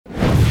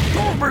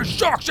Toby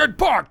Sucks at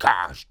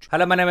Podcast.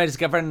 Hello, my name is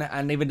Gavin,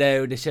 and even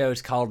though the show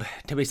is called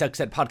Toby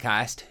Sucks at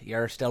Podcast,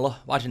 you're still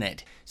watching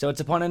it. So it's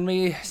upon in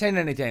me saying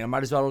anything, I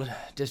might as well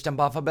just jump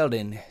off a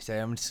building. So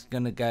I'm just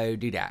gonna go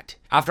do that.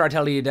 After I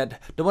tell you that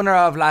the winner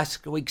of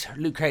last week's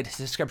Loot Crate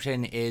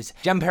subscription is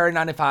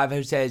JimPerry95,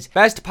 who says,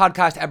 best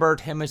podcast ever,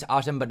 Tim is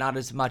awesome, but not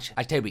as much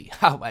as Toby.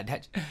 Oh,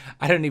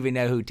 I don't even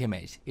know who Tim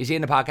is. Is he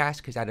in the podcast?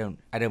 Because I don't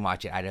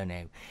watch it, I don't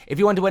know. If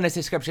you want to win a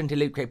subscription to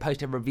Loot Crate,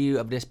 post a review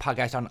of this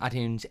podcast on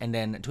iTunes and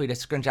then tweet a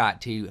screenshot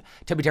to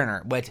Toby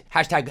Turner with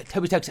hashtag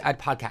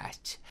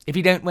TobySucksAtPodcasts. If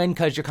you don't win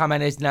because your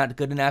comment is not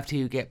good enough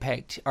to get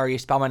picked or you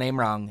spell my name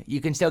wrong, you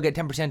can still get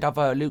 10% off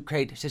a Loot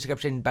Crate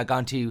subscription by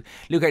going to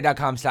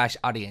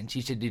lootcrate.com/audience.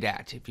 You should do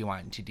that if you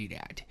want to do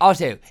that.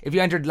 Also, if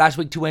you entered last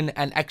week to win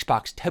an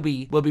Xbox,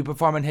 Toby will be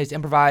performing his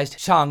improvised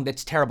song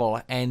that's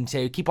terrible, and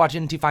so keep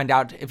watching to find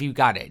out if you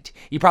got it.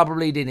 You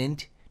probably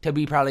didn't.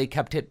 Toby probably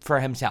kept it for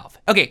himself.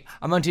 Okay,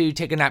 I'm going to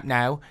take a nap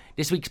now.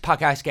 This week's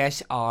podcast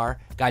guests are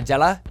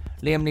Godzilla,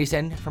 Liam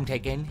Neeson from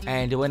Taken,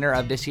 and the winner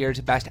of this year's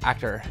Best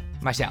Actor,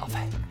 myself.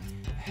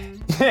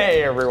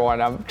 Hey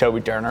everyone, I'm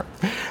Toby Turner.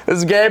 This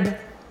is Gabe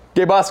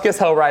Oskus,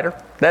 Hello Rider.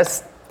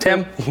 That's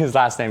Tim. His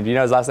last name. Do you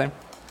know his last name?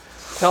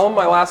 Tell him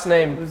my last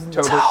name,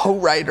 Toby. Ho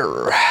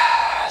Rider.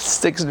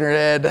 Sticks in your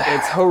head.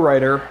 It's Ho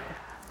Rider.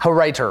 Ho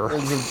Rider.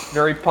 It's a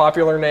very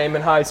popular name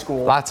in high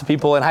school. Lots of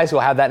people in high school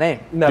have that name.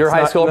 That's Your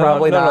high not- school no,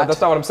 probably no, not. No, that's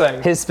not what I'm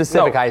saying. His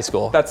specific high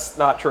school. That's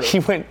not true. He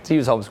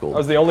was homeschooled. I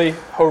was the only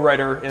Ho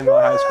Rider in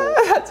my high school.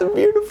 That's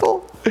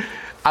beautiful.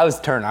 I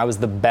was Turner. I was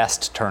the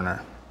best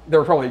Turner. There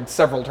were probably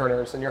several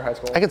Turners in your high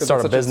school. I could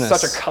start a business.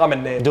 Such a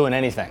common name. Doing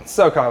anything.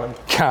 So common.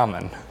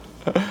 Common.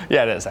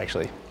 Yeah, it is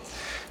actually.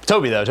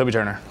 Toby though, Toby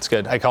Turner. It's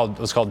good. I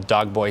was called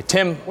Dog Boy.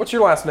 Tim, What's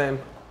your last name?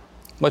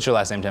 what's your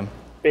last name, Tim?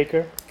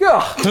 Baker.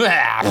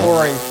 Ugh,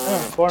 boring.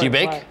 Boring. Do you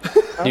bake?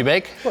 Why? Do you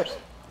bake? Of course.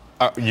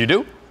 You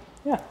do?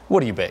 Yeah.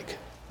 What do you bake?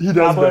 He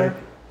Cobbler.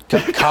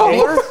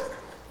 Cobbler?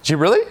 Do you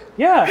really?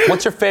 Yeah.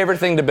 What's your favorite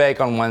thing to bake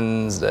on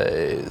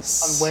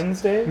Wednesdays? On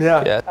Wednesdays?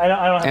 Yeah. Yeah. I don't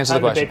have Answer the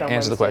time to question. bake on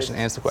Answer the question.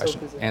 Wednesdays. Answer the question.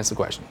 So busy. Answer the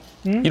question.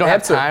 You don't have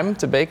Answer. time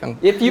to bake on.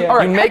 If you, Yeah. all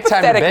right, You make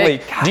time to hypothetically,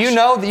 bake. Do you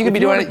know that you could be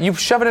doing it? You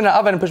shove it in an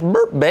oven and push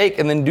burp, bake,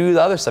 and then do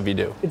the other stuff you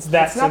do. It's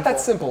that It's not that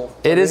simple.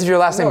 It is if your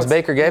last No, name's it's-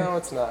 Baker, Gabe. No,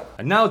 it's not.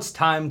 And now it's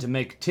time to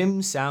make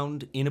Tim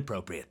sound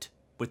inappropriate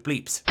with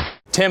bleeps.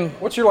 Tim,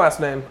 What's your last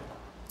name?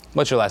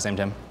 what's your last name,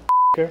 Tim?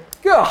 Baker.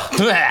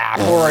 Ugh,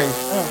 boring.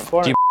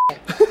 Boring.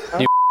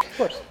 you- Of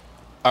course.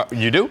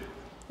 You do?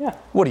 Yeah.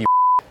 What do you?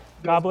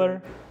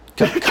 Gobbler.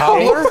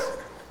 Cobbler?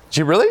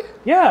 Do you really?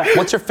 Yeah.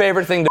 What's your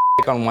favorite thing to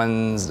bake on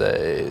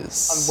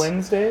Wednesdays? On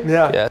Wednesdays?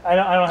 Yeah. Yeah. I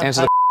don't have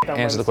Answer time the to bake on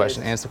answer the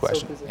question. Wednesdays. Answer the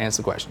question. So busy. Answer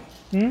the question.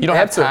 You don't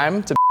have Answer.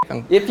 time to bake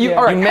on. If you, Yeah.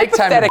 all right, You make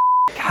time. To,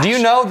 hypothetically- do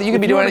you know that you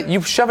could be doing it?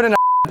 You shove it in a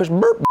push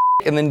burp,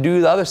 bake, and then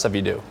do the other stuff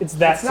you do. It's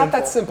that It's not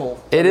that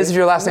simple. It is if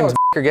your last No, name's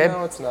it's- Baker, Gabe.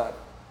 No, it's not.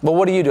 But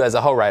what do you do as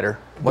a hoe writer?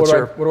 What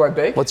do I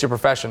bake? What's your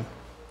profession?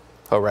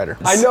 Hoe writer.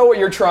 I know what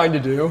you're trying to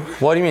do,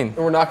 What do you mean? and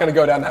we're not going to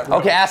go down that road.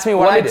 Okay, ask me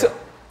what Let I me do. t-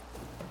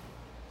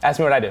 Ask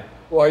me what I do.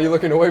 Why are you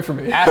looking away from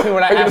me? Ask me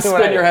what I Are you ask me gonna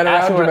what I spin do. your head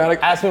Ask around me what I-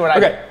 dramatically? Ask me what I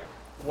Okay.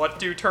 do. What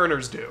do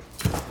Turners do?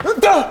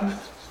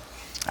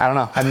 I don't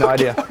know. I have no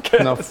idea.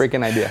 No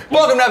freaking idea.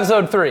 Welcome to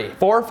episode 3,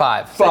 4,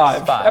 5, 6,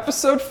 5.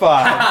 Episode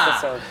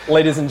 5.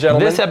 Ladies and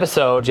gentlemen. This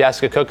episode,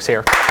 Jessica Cook's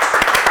here.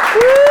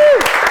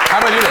 How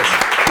do I do this?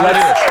 How do I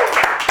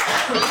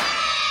do this?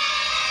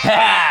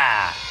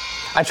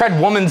 I tried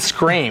Woman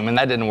Scream and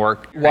that didn't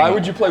work. Why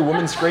would you play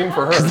Woman Scream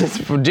for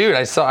her? Dude,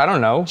 I don't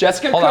know.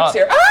 Jessica Hold on. Cook's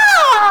here.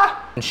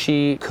 Ah! And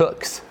she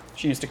cooks.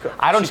 She used to cook.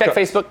 I don't She check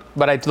cooks. Facebook,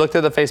 but I looked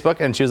at the Facebook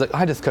and she was like, oh,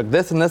 I just cooked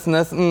this and this and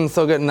this,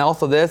 so good, and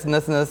also this and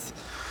this and this.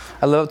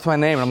 I live up to my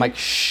name, and I'm like,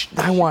 shh,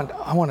 I want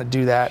to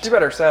do that. You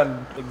better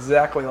sound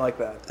exactly like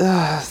that.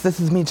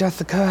 This is me,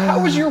 Jessica.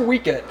 How was your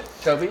weekend,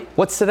 Toby?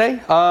 What's today?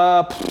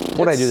 What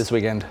did I do this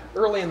weekend?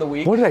 Early in the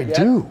week. What did I Yeah.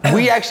 do?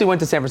 We actually went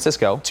to San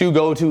Francisco to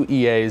go to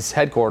EA's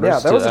headquarters Yeah,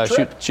 that to was a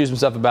trip. shoot some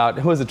stuff about.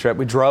 It was a trip.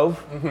 We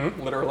drove.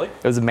 Literally.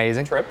 It was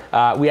amazing. Trip.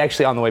 We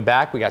actually on the way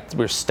back we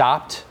were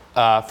stopped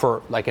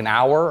for like an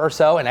hour or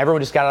so, and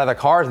everyone just got out of their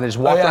cars and they just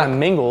walked yeah. around and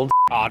mingled.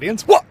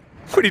 Audience, what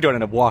are you doing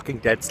in a Walking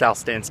Dead style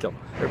standstill?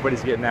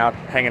 Everybody's getting out,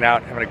 hanging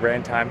out, having a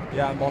grand time.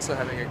 Yeah, I'm also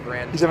having a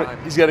grand time.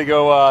 He's got to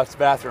go to the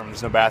bathroom.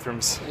 There's no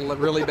bathrooms.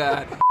 Really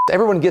bad.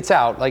 Everyone gets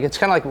out. Like it's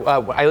kind of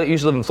like I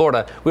usually live in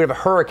Florida. We have a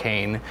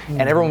hurricane,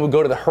 and everyone would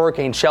go to the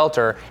hurricane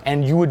shelter,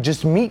 and you would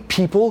just meet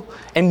people,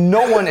 and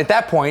no one at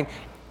that point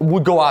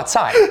would go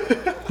outside.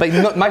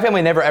 Like my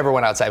family never ever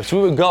went outside.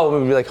 So we would go, and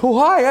we would be like, "Oh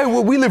hi,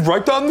 we live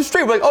right down the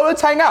street." We're like, "Oh,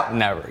 let's hang out."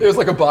 Never. It was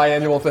like a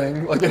biannual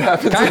thing. Like it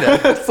happens. Kinda.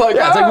 It's like,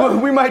 Yeah, it's like ah,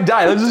 we might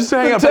die. Let's just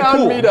hang out. town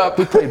Pool. meetup.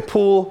 We played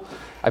pool.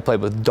 I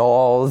played with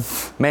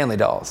dolls, mainly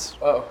dolls.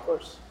 Oh, of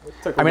course.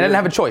 I mean, I didn't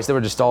have a choice. There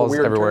were just dolls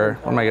weird everywhere.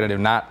 turn. What am I gonna do?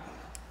 Not.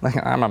 Like,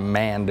 I'm a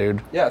man,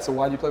 dude. Yeah, so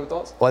why do you play with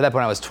dolls? Well, at that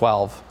point I was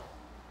 12,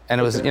 and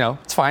it was,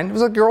 it's fine. It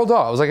was like a girl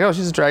doll. I was like, oh,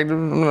 she's attractive.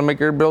 I'm gonna make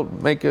her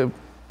make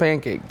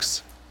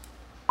pancakes.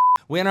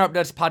 We interrupt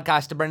this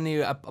podcast to bring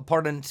you an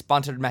important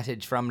sponsored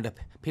message from the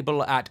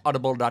people at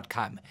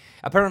audible.com.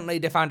 Apparently,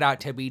 they found out,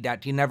 Toby,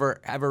 that you never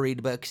ever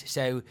read books,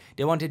 so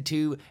they wanted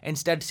to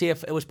instead see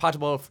if it was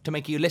possible to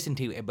make you listen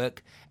to a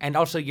book. And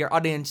also, your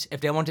audience,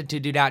 if they wanted to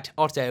do that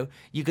also,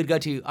 you could go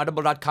to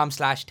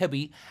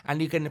audible.com/Toby,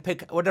 and you can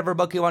pick whatever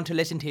book you want to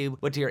listen to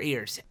with your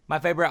ears. My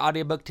favorite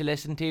audiobook to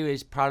listen to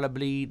is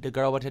probably The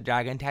Girl with a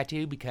Dragon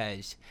Tattoo,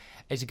 because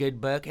it's a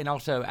good book. And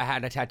also, I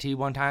had a tattoo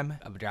one time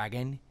of a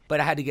dragon, but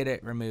I had to get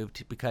it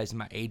removed because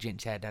my agent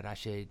said that I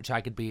should, so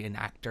I could be an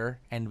actor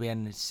and be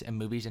in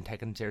movies and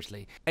taken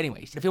seriously.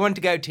 Anyways, if you want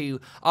to go to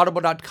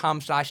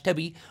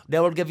audible.com/Toby, they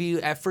will give you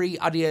a free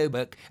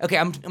audiobook. Okay,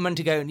 I'm going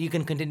to go, and you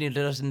can continue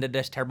to listen to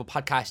this terrible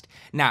podcast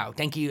now.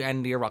 Thank you,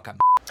 and you're welcome.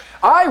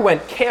 I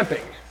went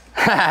camping.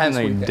 No,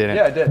 you didn't.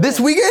 Yeah, I did. This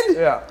weekend?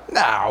 Yeah.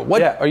 No.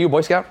 What? Yeah. Are you a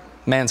Boy Scout?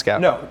 Man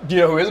Scout? No. Do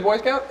you know who is a Boy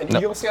Scout? An No.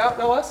 Eagle Scout,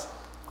 no less?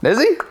 Is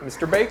he?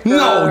 Mr. Baker.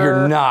 No,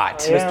 you're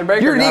not. Yeah. Mr.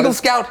 Baker. You're an got Eagle his-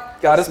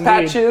 Scout. Got his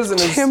patches and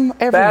his Tim,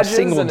 every badges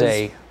single and his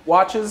day.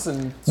 watches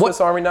and Swiss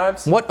Army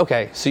knives. What?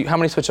 Okay, so how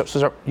many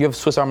you have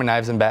Swiss Army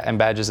knives and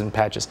badges and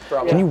patches.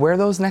 Probably. Can you wear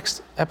those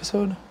next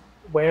episode?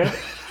 Where?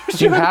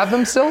 Do you have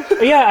them still?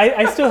 Yeah,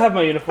 I still have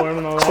my uniform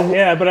and all that.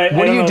 Yeah, but I What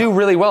do don't you know. do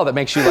really well that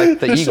makes you like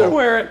the You should eagle?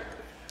 wear it.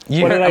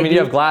 You, What did I I mean, you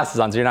do? have glasses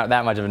on, so you're not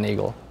that much of an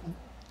eagle.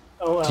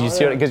 Oh, well, Do you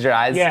see what? Because your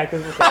eyes. Yeah,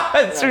 because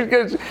It's too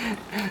good.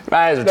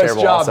 My eyes are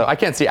terrible. job. Also, I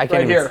can't see. I can't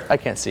Right even. here. I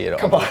can't see it all.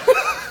 Come on.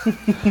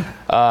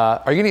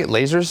 Are you gonna get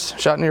lasers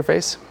shot in your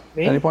face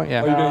Me? at any point?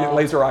 Yeah. Are you going to get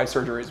laser eye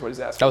surgery is what he's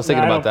asking. I was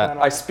thinking No, I about don't that.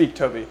 plan I speak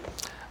Toby.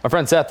 My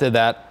friend Seth did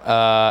that,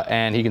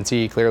 and he can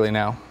see clearly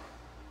now.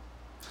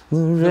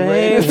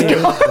 That's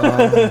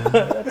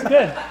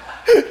good.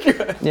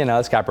 You know,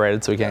 it's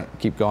copyrighted, so we can't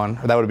keep going.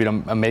 That would have been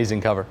an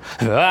amazing cover.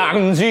 I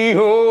can see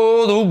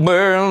all the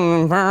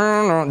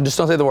world. Just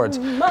don't say the words.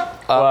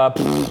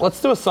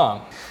 Let's do a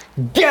song.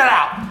 Get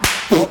out!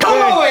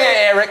 Come over here,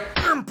 Eric!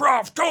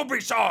 Improv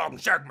Toby song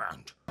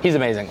segment. He's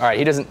amazing. All right,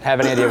 he doesn't have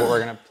any idea what we're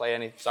gonna play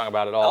any song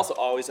about at all. Also,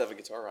 always have a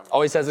guitar on.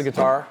 Always has a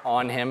guitar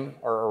on him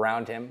or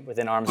around him,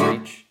 within arm's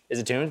reach. Is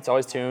it tuned? It's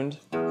always tuned.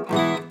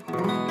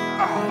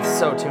 Oh, it's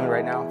so tuned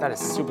right now. That is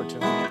super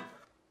tuned. All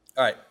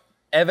right,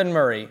 Evan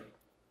Murray,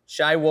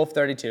 Shy Wolf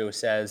 32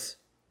 says,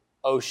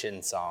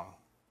 "Ocean song."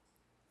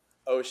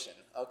 Ocean.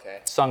 Okay.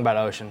 Song about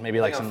ocean, maybe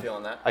like I'm some,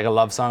 feeling that. like a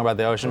love song about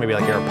the ocean. Maybe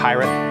like you're a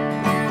pirate.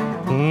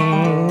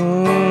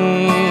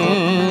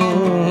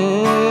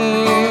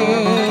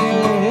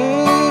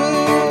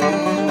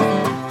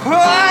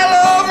 I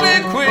love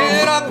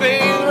liquid, I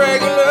bathe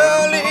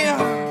regularly,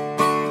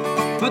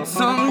 but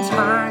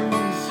sometimes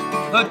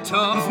a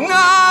tub's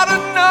not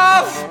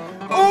enough.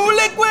 Ooh,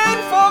 liquid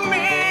for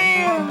me.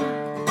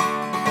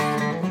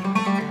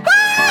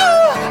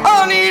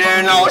 I need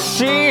an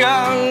ocean,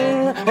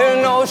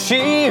 an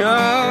ocean.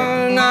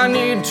 I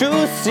need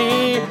to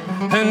see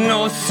an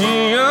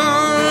ocean,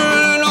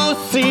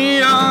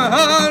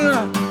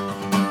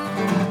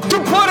 to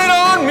put it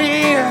on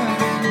me.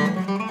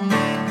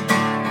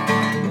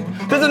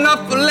 There's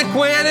enough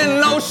liquid in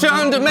an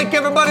ocean to make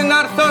everybody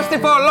not thirsty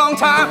for a long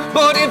time.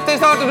 But if they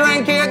start to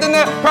drink it, then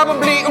they're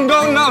probably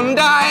gonna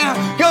die.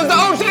 Cause the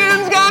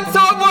ocean's got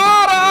salt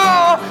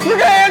water, you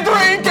can't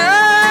drink it.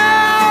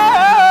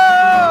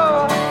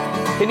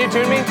 Can you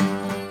tune me?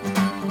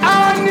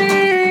 I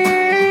need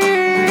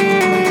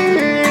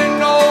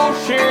an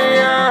ocean.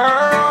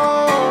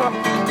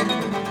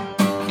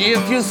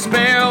 If you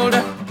spelled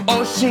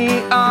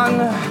ocean,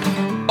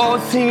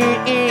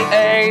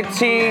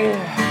 O-C-E-A-T,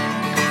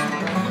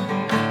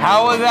 how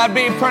would that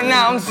be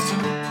pronounced?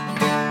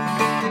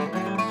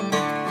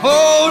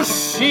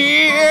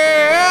 Ocean.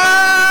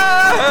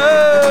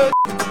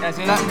 Can I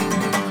see that?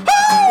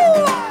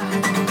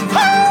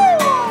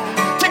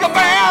 Take a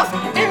bath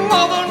in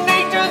Mother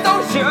Nature's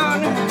ocean.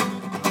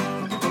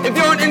 If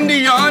you're an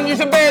Indian, you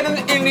should bathe in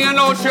the Indian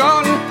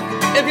Ocean.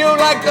 If you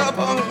like the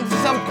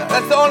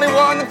that's the only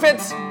one that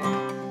fits.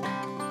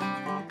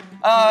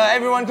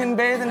 Everyone can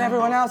bathe in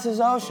everyone else's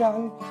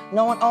ocean.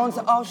 No one owns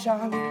the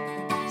ocean,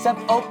 except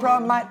Oprah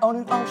might own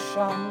an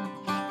ocean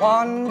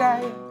one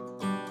day.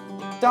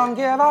 Don't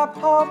give up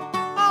hope,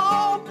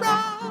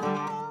 Oprah.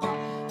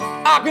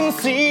 I can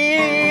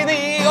see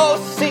the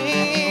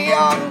ocean.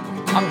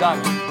 I'm done.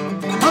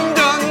 I'm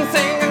done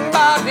singing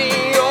about the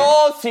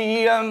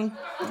ocean.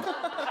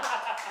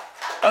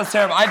 That was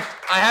terrible. I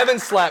haven't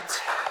slept.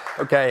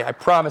 Okay, I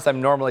promise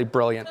I'm normally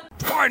brilliant.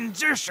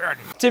 Transition.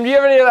 Tim, do you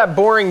have any of that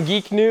boring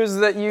geek news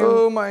that you?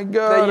 Oh my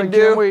god, That you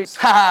do?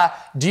 Haha.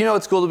 Do you know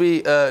it's cool to be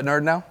a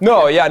nerd now?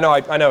 No, yeah, no,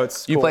 I know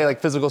it's. You cool. play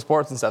like physical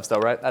sports and stuff still,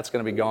 right? That's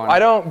gonna be gone. I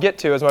don't get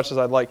to as much as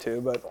I'd like to,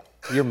 but.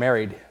 You're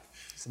married.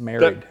 He's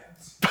married.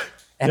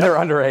 And they're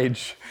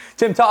underage.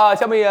 Tim, tell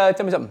me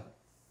something.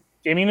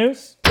 Gaming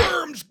news?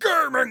 Terms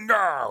gaming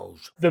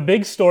news. The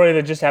big story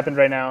that just happened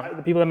right now,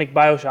 the people that make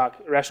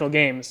BioShock, Irrational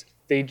Games,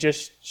 they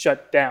just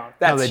shut down.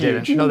 No, they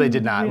didn't. No, they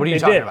did not. What are you They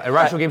talking did. about?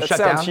 Irrational Games That shut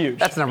sounds down? huge.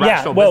 That's an Yeah,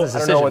 irrational well,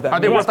 business I don't decision. know what that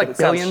Aren't they means, worth but like it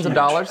sounds billions of huge.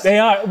 dollars? They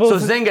are. Well,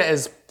 So Zynga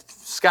is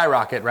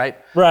skyrocket, right?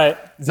 Right.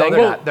 No,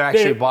 they're not. They're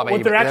actually bought by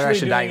what eBay. they're They're actually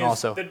doing dying is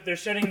also. They're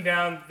shutting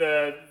down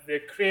the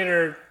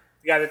creator,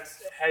 the guy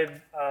that's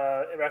had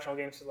Irrational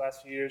Games for the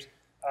last few years,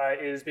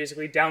 is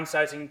basically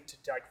downsizing to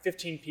like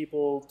 15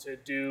 people to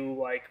do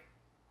like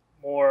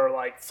more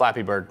like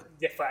Flappy Bird.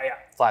 yeah.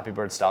 Flappy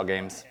Bird style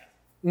games.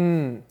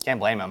 Can't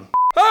blame him.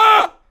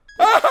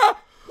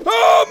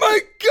 Oh my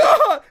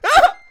god!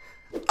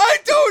 I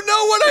don't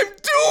know what I'm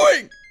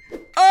doing!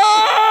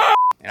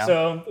 You know?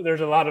 So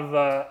there's a lot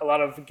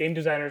of game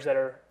designers that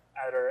are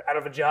either out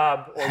of a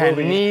job or I will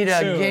be need a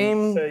soon.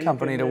 game So you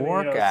company to can,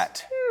 work you know,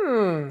 at.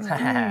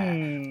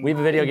 We have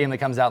a video game that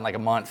comes out in like a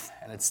month,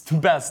 and it's the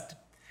best.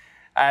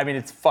 I mean,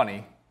 it's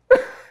funny.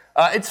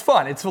 It's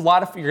fun. It's a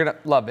lot of. You're gonna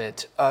love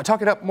it.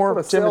 Talk it up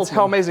more, Tim.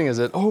 How amazing is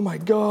it? Oh my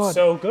god.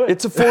 So good.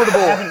 It's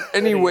affordable.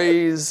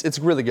 Anyways, it's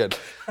really good.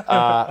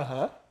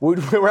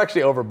 We're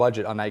actually over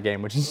budget on that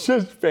game, which is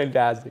just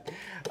fantastic.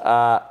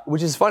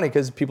 Which is funny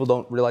because people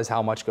don't realize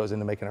how much goes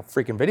into making a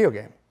freaking video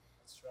game.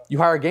 You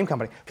hire a game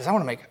company because I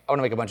want to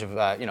make a bunch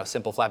of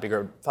simple Flappy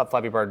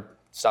Bird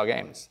style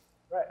games,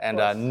 Right,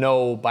 and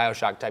no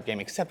BioShock type game.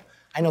 Except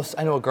I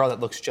know a girl that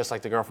looks just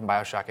like the girl from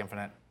BioShock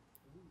Infinite,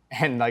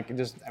 and like I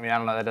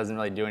don't know, that doesn't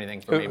really do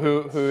anything for me.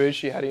 Who is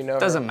she? How do you know?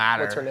 Doesn't her?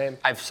 matter. What's her name?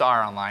 I saw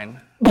her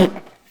online.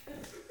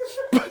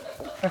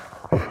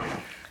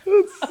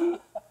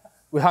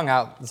 We hung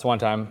out this one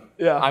time.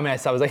 Yeah. I mean,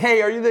 I was like,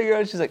 "Hey, are you the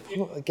girl?" She's like,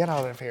 "Oh, "Get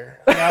out of here."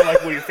 Now,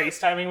 like, were you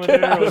FaceTiming with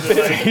her? Or was it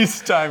like,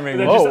 FaceTiming.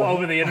 was it just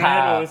over the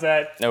internet, or was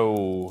that?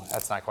 No,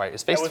 that's not quite.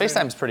 wasn't-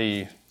 FaceTime's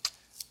pretty.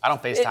 I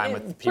don't FaceTime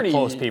with pretty-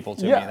 close people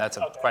to me. That's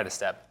quite a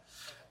step.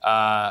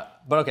 But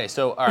okay,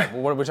 so all right,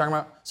 what are we talking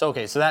about? So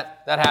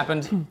that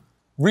happened.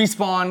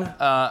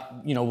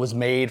 Respawn, was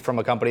made from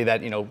a company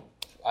that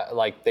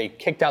like they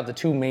kicked out the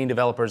two main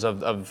developers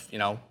of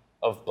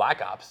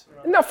Black Ops.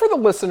 Now, for the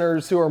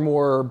listeners who are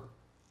more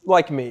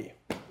like me,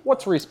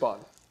 what's Respawn?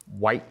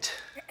 White.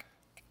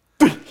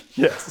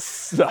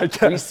 Yes, I guess.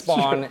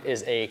 Respawn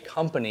is a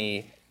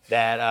company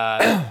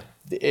that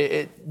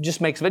it just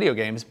makes video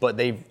games, but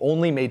they've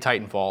only made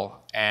Titanfall,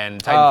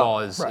 and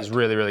Titanfall is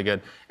really, really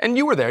good. And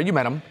you were there. You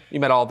met them. You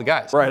met all the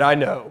guys. Right, I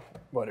know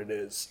what it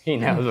is. He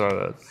knows what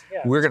it is.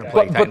 We're gonna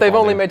play Titanfall. But they've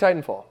only dude. made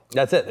Titanfall,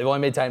 That's it. They've only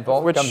made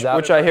Titanfall. It comes out.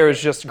 which I hear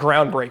is just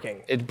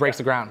groundbreaking. It breaks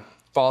the ground,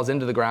 falls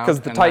into the ground. 'Cause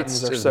the and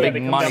Titans that's are his so- big they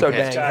come money down so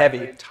pit. dang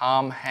heavy.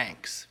 Tom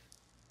Hanks.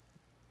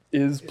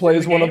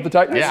 Plays one of the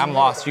Titans? Yeah, I'm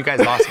lost. You guys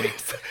lost me.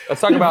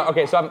 Let's talk about.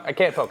 Okay, so I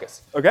can't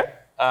focus. Okay.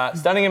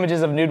 Stunning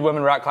images of nude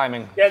women rock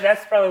climbing. Yeah,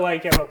 that's probably why you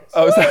can't focus.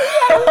 Oh, is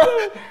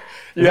that...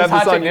 you have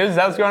Hot this chick on... news. Is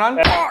that what's going on?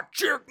 Hot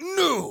chick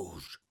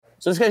news!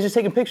 So this guy's just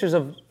taking pictures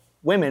of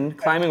women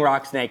climbing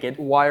rocks naked.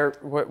 Why are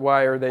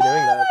they doing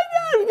that?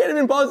 We get him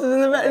in poses.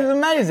 It's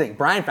amazing.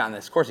 Brian found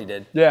this. Of course he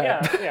did.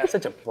 Yeah.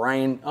 Such a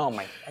Brian. Oh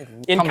my.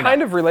 In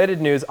kind of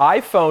related news,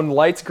 iPhone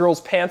lights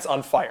girl's pants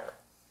on fire.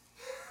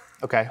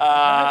 Okay.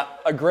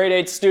 A grade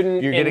 8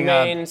 student You're in getting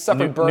Maine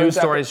suffered burns news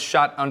stories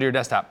shot under your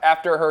desktop.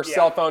 after her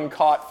cell phone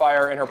caught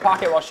fire in her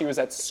pocket while she was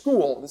at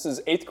school. This is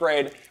 8th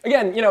grade.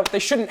 Again, they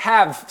shouldn't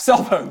have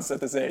cell phones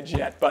at this age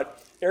yet,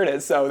 but here it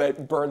is. So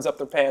that burns up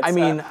their pants. I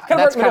mean, Kinda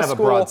that's middle kind of a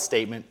school. broad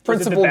statement.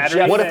 Principal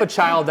battery? Jeff. What if a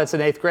child that's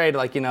in 8th grade,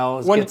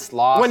 gets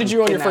lost? When did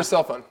you own your and first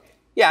cell phone?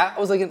 Yeah, I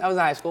was in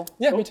high school.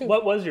 Yeah, me too.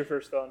 What was your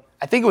first phone?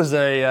 I think it was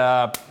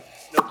a.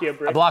 Nokia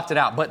brick? I blocked it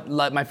out, but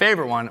my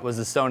favorite one was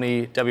the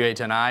Sony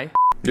W810i.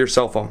 Your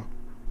cell phone.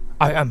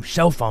 I am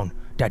cell phone.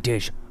 That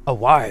is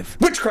alive.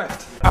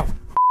 Witchcraft!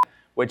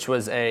 Which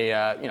was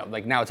a,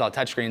 now it's all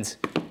touchscreens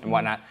and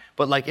whatnot.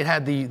 But it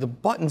had the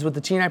buttons with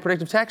the TNI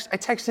predictive text. I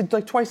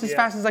texted twice as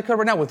fast as I could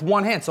right now with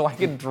one hand, so I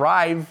could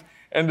drive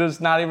and just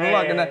not even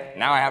look. And then,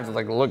 now I have to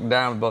look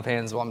down with both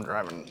hands while I'm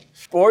driving.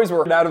 Boys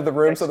were out of the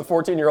room so the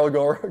 14-year-old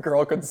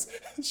girl could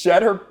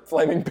shed her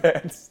flaming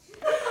pants.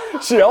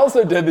 She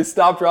also did the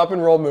stop, drop,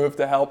 and roll move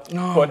to help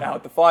put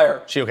out the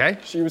fire. She okay?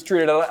 She was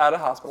treated at a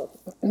hospital.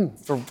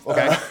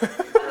 Okay.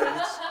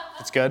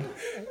 It's good.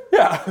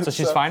 Yeah. So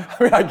she's fine?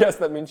 I mean, I guess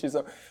that means she's.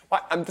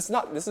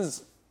 This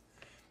is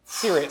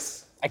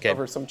serious. Okay.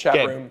 Over some chat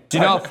Okay. room. Do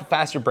you know how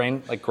fast your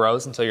brain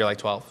grows until you're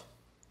 12?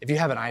 If you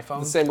have an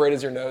iPhone, The same rate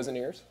as your nose and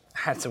ears?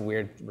 that's a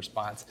weird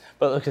response.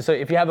 But okay, so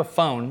if you have a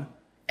phone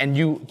and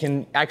you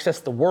can access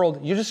the world,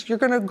 you're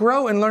gonna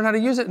grow and learn how to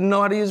use it and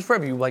know how to use it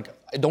forever. You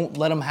don't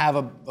let them have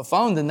a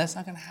phone, then that's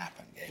not gonna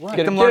happen. Get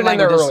it in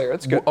there earlier.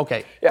 That's good.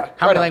 Okay. Yeah,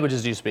 How right many on.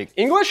 languages do you speak?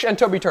 English and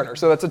Toby Turner,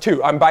 so that's a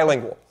 2. I'm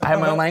bilingual. I have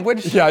my own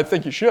language? Yeah, I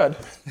think you should.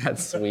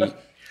 That's sweet.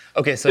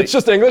 Okay, so It's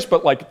just English,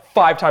 but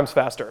 5 times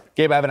faster.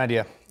 Gabe, I have an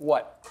idea.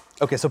 What?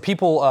 Okay, so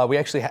people, we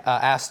actually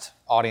asked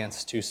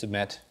audience to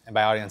submit, and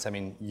by audience I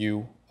mean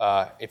you,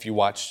 if you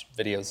watch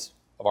videos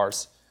of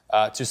ours,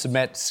 to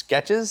submit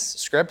sketches,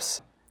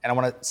 scripts, and I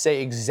want to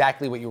say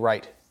exactly what you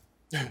write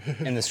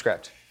in the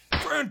script.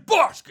 Fran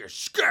Boskus,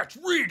 sketch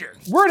reading!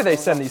 Where do they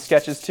send these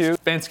sketches to?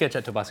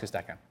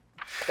 Fansketch@tobuscus.com.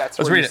 That's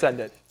Let's where read you it. send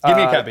it. Give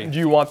me a copy. Do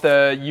you want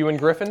the Ewan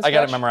Griffin sketch? I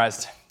got it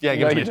memorized. Yeah,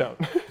 give No, it to you me.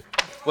 don't.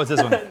 What's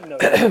this one?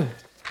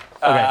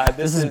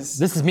 This is.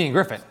 This is me and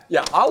Griffin.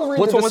 Yeah, I'll read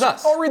What's the one with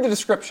us? I'll read the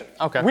description.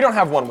 Okay. We don't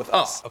have one with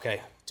us. Okay.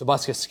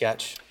 Tobuscus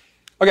sketch.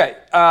 Okay.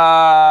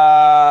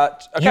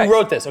 Okay. You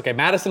wrote this. Okay,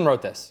 Madison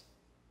wrote this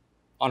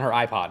on her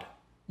iPod.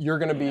 You're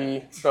gonna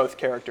be both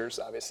characters,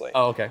 obviously.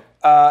 Oh, okay.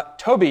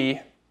 Toby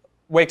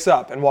wakes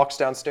up and walks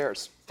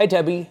downstairs. Hey,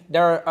 Toby,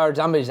 there are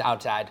zombies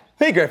outside.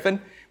 Hey,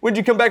 Griffin, when did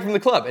you come back from the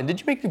club? And did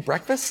you make me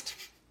breakfast?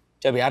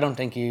 Toby, I don't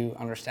think you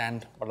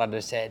understand what I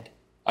just said.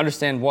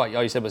 Understand what?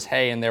 All you said was,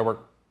 hey, and there were...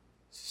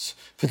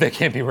 But that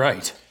can't be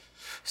right.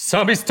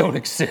 Zombies don't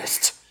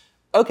exist.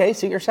 Okay,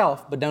 suit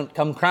yourself, but don't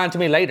come crying to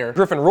me later.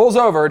 Griffin rolls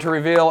over to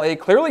reveal a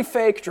clearly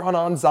fake,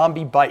 drawn-on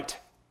zombie bite.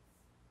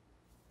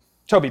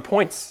 Toby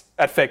points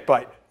at fake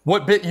bite.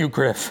 What bit you,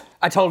 Griff?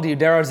 I told you,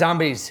 there are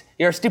zombies.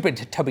 You're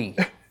stupid, Toby.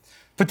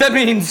 But that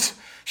means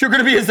you're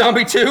gonna be a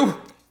zombie too?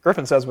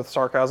 Griffin says with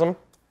sarcasm.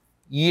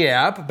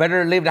 Yeah, but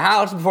better leave the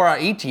house before I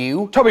eat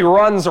you. Toby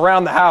runs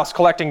around the house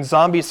collecting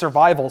zombie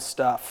survival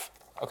stuff.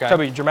 Okay.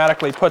 Toby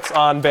dramatically puts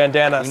on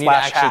bandana We need to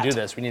slash actually hat. do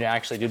this. We need to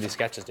actually do these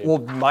sketches, dude. We'll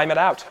mime it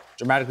out.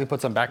 Dramatically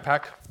puts on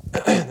backpack.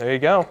 There you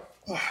go.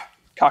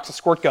 Cocks a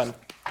squirt gun.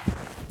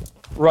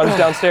 Runs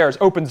downstairs,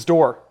 opens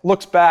door,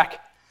 looks back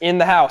in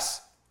the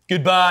house.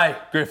 Goodbye,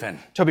 Griffin.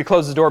 Toby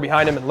closes the door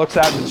behind him and looks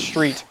out into the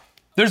street.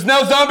 There's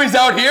no zombies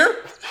out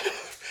here?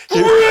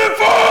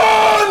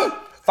 Griffin!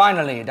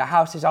 Finally, the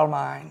house is all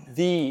mine.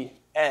 The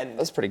end.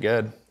 That's pretty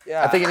good.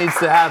 Yeah. I think it needs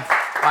to have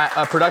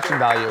a production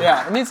value.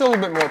 Yeah, it needs a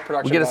little bit more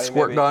production. We get a value,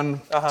 squirt maybe.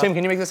 gun. Tim,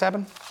 can you make this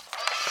happen?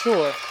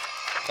 Sure.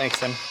 Thanks,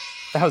 Tim.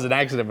 That was an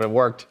accident, but it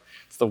worked.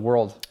 It's the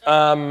world.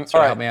 All right.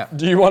 help me out.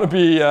 Do you want to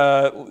be?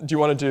 Do you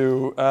want to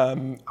do? I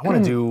want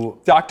to do...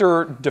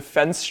 Dr.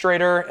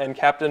 Defenstrator and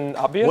Captain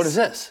Obvious. What is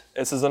this?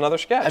 This is another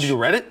sketch. Have you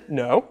read it?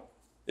 No.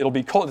 It'll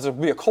be cold. This will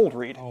be a cold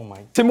read. Oh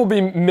my... Tim will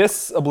be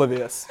Miss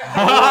Oblivious.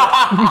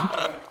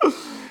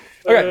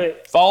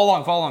 Wait. Follow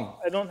along.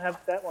 I don't have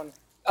that one.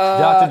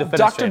 Dr.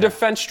 Dr.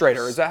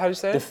 Defenstrator. Is that how you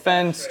say it?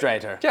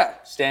 Defenstrator. Yeah.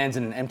 Stands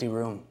in an empty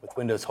room with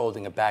windows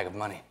holding a bag of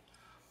money.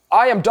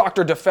 I am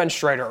Dr.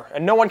 Defenstrator,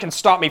 and no one can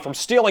stop me from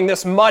stealing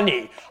this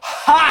money.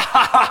 Ha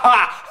ha ha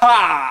ha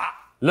ha!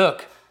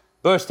 Look,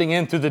 bursting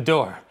in through the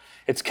door.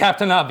 It's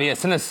Captain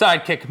Obvious and his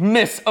sidekick,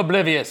 Miss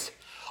Oblivious.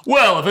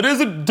 Well, if it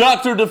isn't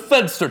Dr.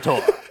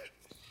 Defenstrator.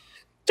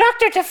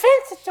 Dr.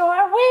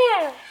 Defenstrator,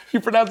 where? You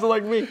pronounce it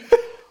like me.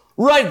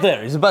 Right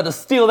there, he's about to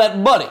steal that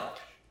money.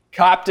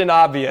 Captain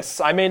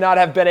Obvious, I may not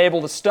have been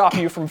able to stop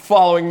you from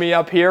following me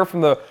up here from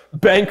the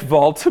bank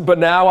vault, but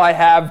now I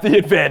have the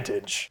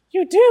advantage.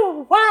 You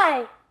do?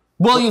 Why?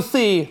 Well, you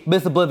see,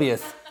 Miss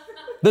Oblivious,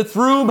 this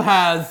room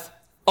has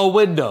a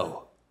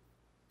window.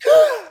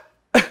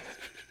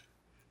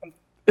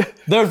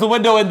 There's a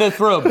window in this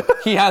room.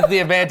 He has the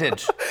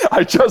advantage.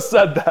 I just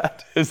said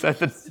that. Is that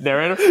the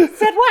narrator?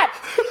 Said what?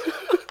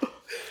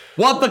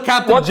 What the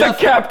captain What just...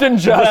 the captain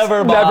just...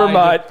 Never Never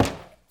mind. mind.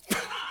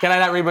 Can I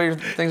not read what your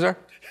things are?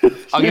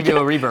 I'll give you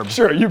a reverb.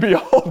 Sure, you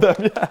behold them,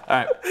 yeah.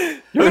 All right.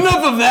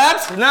 Enough of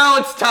that. Now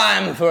it's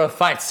time for a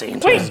fight scene.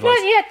 Wait,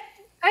 not yet.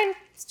 I'm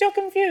still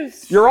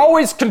confused. You're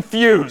always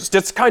confused.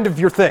 It's kind of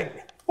your thing.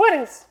 What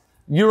is?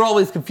 You're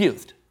always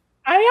confused.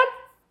 I am?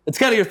 It's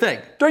kind of your thing.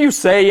 Don't you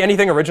say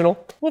anything original?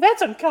 Well,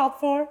 that's uncalled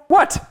for.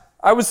 What?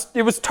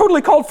 It was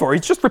totally called for.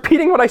 He's just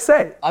repeating what I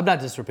say. I'm not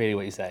just repeating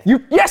what you say. You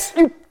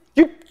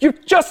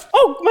just...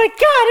 Oh my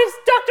god, it's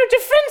Dr.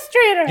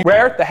 Defenstrator!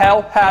 Where the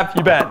hell have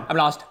you been? I'm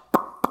lost.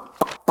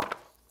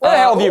 Where the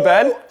hell have you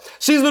been?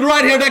 She's been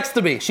right here next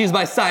to me. She's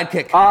my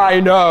sidekick. I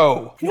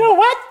know. You know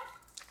what?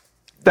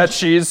 That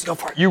she's... Go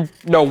for it. You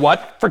know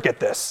what? Forget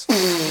this.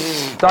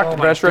 Dr.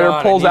 Defenstrator God,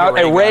 I pulls need a out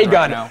a ray ray gun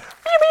gun. right now.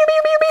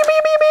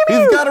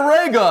 He's got a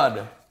ray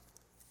gun.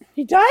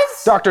 He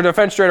does? Dr.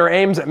 Defenstrator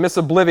aims at Miss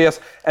Oblivious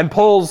and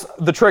pulls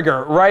the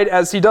trigger. Right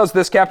as he does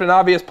this, Captain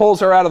Obvious pulls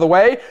her out of the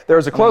way.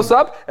 There's a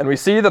close-up, and we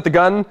see that the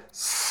gun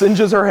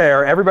singes her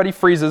hair. Everybody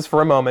freezes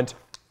for a moment.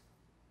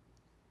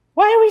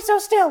 Why are we so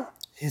still?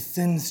 He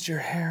singed your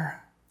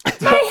hair.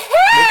 My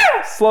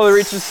hair! Slowly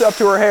reaches up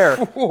to her hair.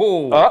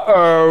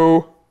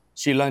 Uh-oh.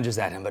 She lunges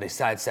at him, but he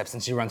sidesteps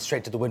and she runs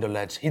straight to the window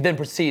ledge. He then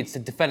proceeds to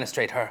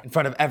defenestrate her in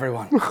front of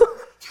everyone.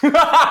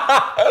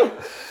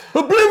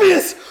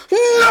 Oblivious!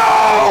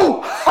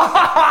 No!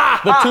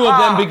 The two of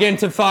them begin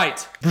to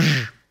fight.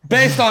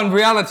 Based on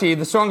reality,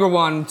 the stronger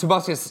one,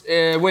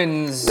 Tobuscus,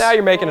 wins. Now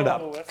you're making it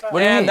up. What do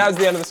you And mean? that was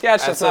the end of the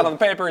sketch. That's not it. on the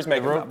paper. He's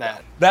making it wrote up.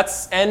 that.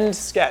 That's end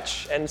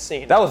sketch, end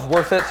scene. That was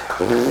worth it.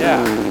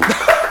 Yeah.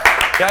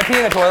 Can I pee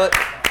in the toilet?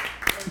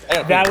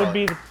 That would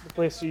be the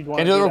place you'd want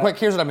Can to I do it real that. quick?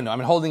 Here's what I've been doing. I've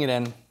been holding it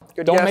in.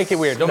 Good Don't guess. make it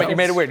weird. Don't make you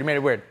made it weird. You made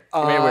it weird.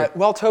 You made it weird.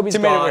 Well, Toby's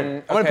Tim made it gone.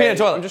 weird. I'm gonna pee in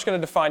the toilet. I'm just going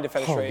to define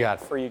defenestrate God.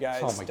 for you guys.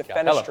 Oh my God.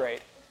 Defenestrate.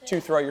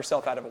 To throw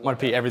yourself out of a window. wanna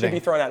pee everything. To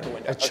be thrown out of the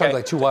window. I chugged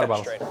like 2 water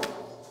bottles. Defenestrate.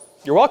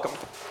 You're welcome.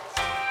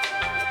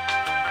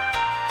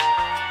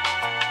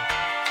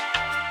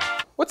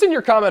 What's in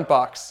your comment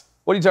box?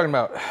 What are you talking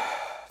about?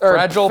 Or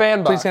Fragile.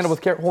 fan box. Please handle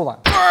with care. Hold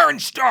on. Burn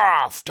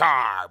stuff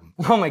time.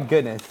 Oh my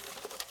goodness.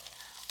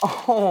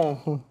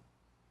 Oh,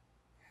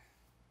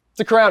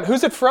 Stick around.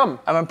 Who's it from?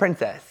 I'm a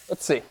princess.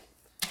 Let's see.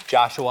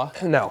 Joshua.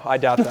 No, I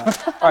doubt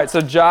that. All right, so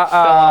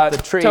off the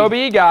tree.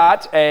 Toby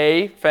got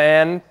a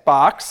fan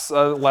box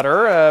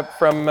letter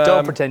from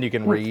Don't pretend you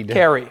can read.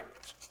 Carrie.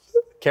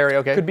 Carrie,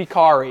 okay. Could be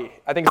Kari.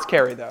 I think it's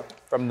Carrie, though.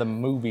 From the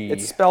movie.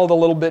 It's spelled a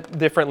little bit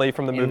differently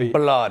from the In movie.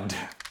 blood.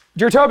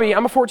 Dear Toby,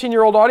 I'm a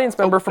 14-year-old audience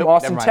member from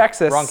Austin, never mind.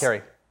 Texas. Wrong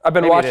Carrie. I've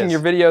been Maybe it watching is.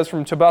 your videos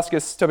from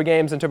Tobuscus, Toby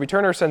Games, and Toby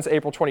Turner since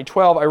April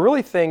 2012. I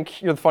really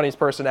think you're the funniest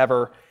person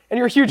ever, and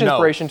you're a huge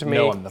inspiration to me.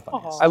 No, I'm the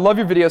funniest. I love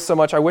your videos so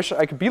much. I wish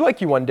I could be like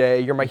you one day.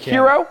 You're my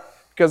hero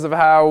because of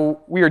how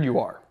weird you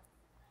are.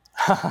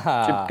 So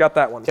you got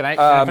that one. Can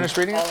I finish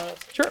reading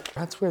it? Sure.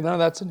 That's weird. None of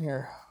that's in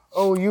here.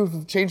 Oh,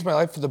 you've changed my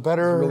life for the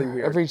better. really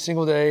weird. Every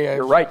single day.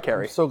 You're right,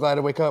 Carrie. I'm so glad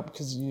to wake up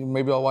because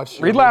maybe I'll watch.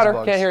 Read louder.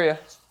 Can't hear you.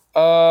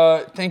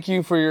 Thank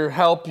you for your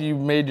help. You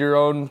made your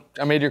own.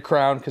 I made your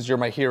crown because you're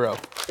my hero.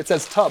 It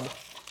says tub.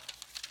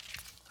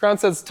 Crown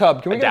says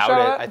tub. Can we I get a doubt shot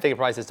it. of that? I think it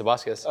probably says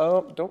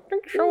Tobuscus. Don't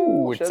think so.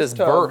 Ooh, it says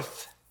tub.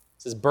 birth.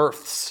 It says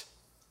births.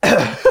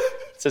 It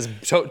says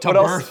tub What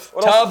else- birth.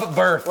 what else- Tub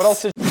birth. What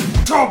else is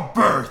Tub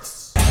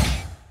births.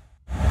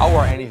 I'll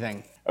wear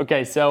anything.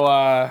 Okay, so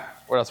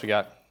what else we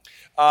got?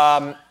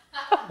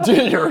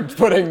 You're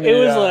putting It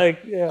was like,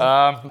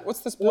 yeah. what's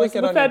this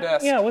blanket on your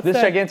desk? Yeah, what's This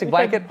that? gigantic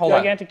what's that blanket? Hold on.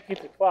 gigantic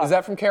blanket? Wow. Is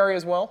that from Carrie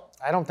as well?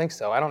 I don't think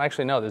so. I don't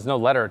actually know. There's no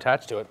letter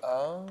attached to it.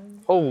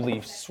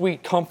 Holy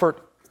sweet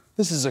comfort.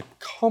 This is a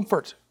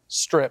comfort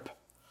strip.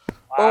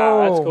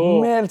 Wow, that's Oh,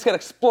 cool. man, it's got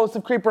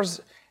explosive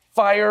creepers,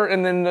 fire,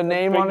 and then the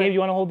name Wait, on Gabe, it. you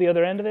want to hold the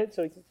other end of it?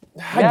 So we can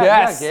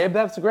Yeah, Gabe,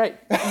 that's great.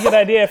 good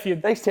idea if you.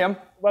 Thanks, Tim.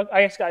 Well,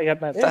 I guess I got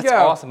that. That's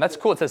go. awesome. That's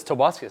cool. It says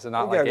Tobuscus and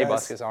not There like you go,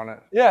 Gabuscus on it.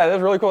 Yeah,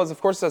 that's really cool.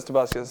 Of course it says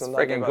Tobuscus. and not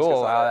Freaking Tobuscus cool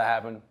on how it. that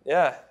happened.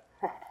 Yeah.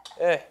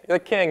 Yeah, you're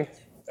the king.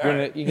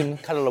 You can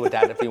cuddle with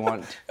that if you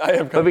want. I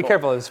am But be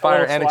careful, there's fire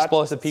Little and swatch,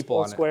 explosive people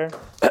on little it.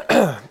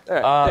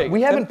 square.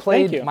 We haven't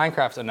played you.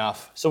 Minecraft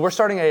enough. So we're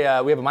starting we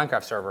have a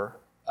Minecraft server.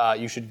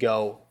 You should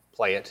go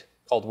play it,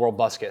 called World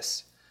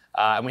Buscus.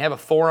 And we have a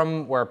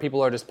forum where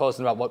people are just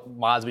posting about what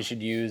mods we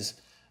should use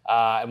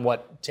and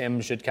what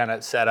Tim should kind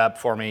of set up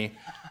for me.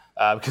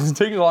 Because it's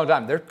taking a long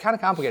time. They're kind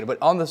of complicated, but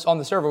on the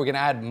server we can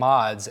add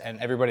mods, and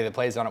everybody that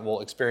plays on it will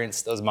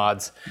experience those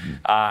mods.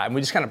 And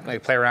we just kind of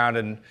like, play around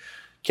and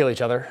kill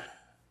each other.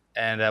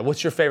 And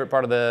what's your favorite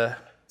part of the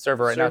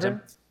server right now,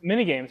 Tim?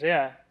 Mini games,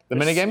 yeah. The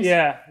mini games?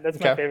 Yeah, that's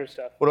my Okay. favorite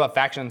stuff. What about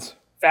factions?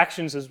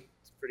 Factions is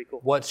pretty cool.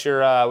 What's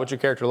your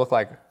character look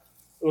like?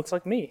 It looks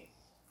like me.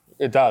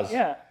 It does.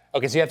 Yeah.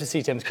 Okay, so you have to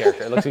see Tim's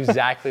character. It looks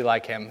exactly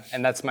like him,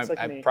 and that's my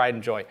like me. pride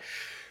and joy.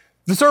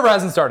 The server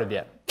hasn't started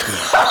yet.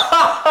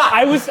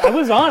 I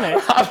was on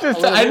it.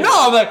 I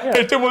know. I'm like,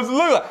 hey, Tim, what's it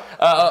look like?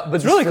 But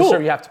it's really cool.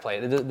 Server, you have to play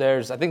it.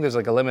 I think there's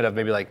like a limit of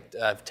maybe like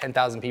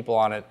 10,000 people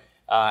on it,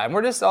 and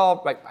we're just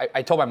all like,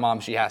 I told my mom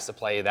she has to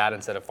play that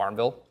instead of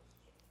Farmville.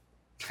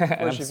 And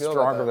I'm she feel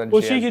about stronger that? than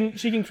Well, she is.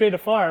 she can create a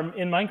farm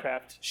in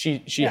Minecraft.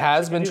 She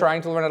has been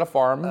trying to learn how to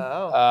farm.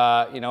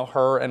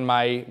 Her and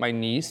my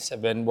niece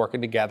have been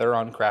working together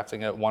on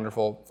crafting a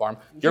wonderful farm.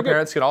 Your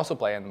parents can also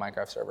play in the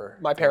Minecraft server.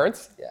 My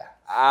parents?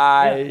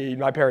 Yeah.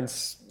 My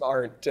parents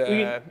aren't. You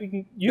They're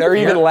can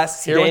even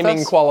less Here with gaming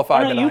us?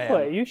 qualified Why than don't you I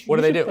play? am. You What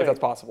do they should do? play. If that's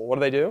possible. What do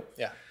they do?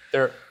 Yeah.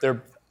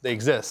 They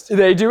exist.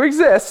 They do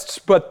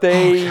exist, but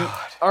they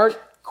aren't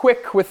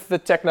quick with the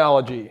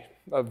technology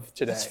of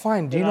today. It's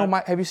fine. Do you know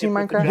have you seen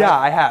with the Minecraft? Yeah,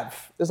 I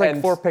have. There's like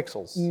And 4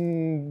 pixels.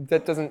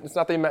 That doesn't. It's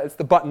not the. It's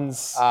the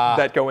buttons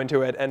that go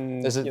into it,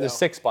 and There's you know.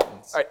 6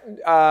 buttons. All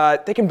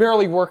right, they can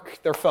barely work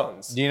their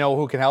phones. Do you know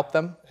who can help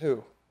them?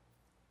 Who?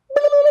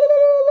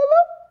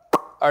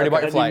 I already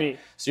bought your that'd be flight. me.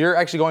 So you're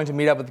actually going to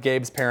meet up with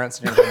Gabe's parents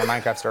and you're going to the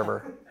Minecraft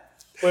server.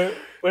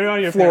 Where are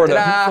your Florida.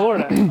 parents?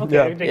 Florida. Okay,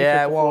 Yeah. we can take a Yeah,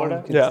 trip to well,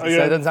 Florida. Yeah. Oh, you're that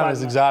gonna doesn't sound fly as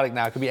now. exotic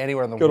now. It could be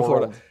anywhere in the Go to world.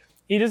 Florida.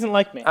 He doesn't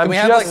like me. Can we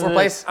have like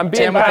replace I'm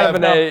being Tim with kind of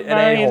an a-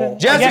 No, he a-hole. doesn't.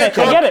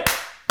 Jessica I get it.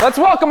 Let's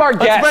welcome our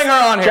guest. bring her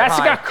on here.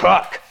 Jessica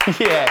Hi. Cook.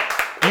 Yeah.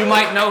 You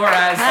might know her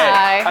as.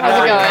 Hi, how's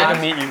it Good going?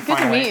 to meet you. Good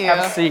to meet you.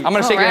 Have a seat. I'm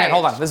going to shake your hand.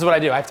 Alright. Hold on. This is what I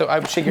do. I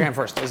would shake your hand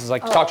first. This is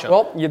like talk show.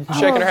 Well, you're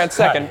shaking her hand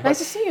second. Nice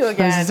to see you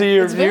again. Nice to see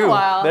you. It's been a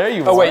while. There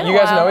you Oh are. wait, you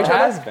guys know It each It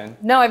other? has been.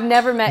 No, I've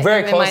never met Very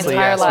you in my closely,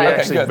 entire yes. We life.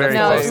 actually good. very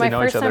No, it's closely my know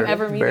first each time other.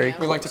 ever meeting Very you.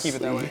 We like to keep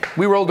it that way.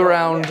 We rolled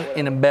around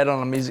in a bed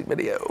on a music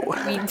video.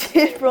 We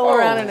did roll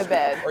around in a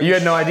bed. You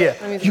had no idea.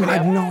 music You had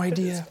video. no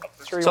idea.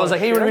 So I was like,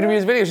 hey, you want to do a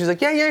music video? She's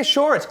like, yeah,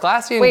 sure. It's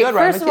classy and Wait, good,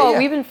 right? first I'm of like, all, yeah.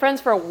 we've been friends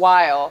for a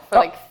while, for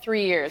like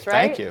 3 years, right?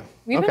 Thank you.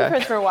 We've Okay. been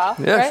friends for a while.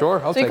 Yeah, right?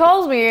 sure, I'll So he take it.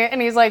 calls me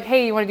and he's like,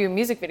 hey, you want to do a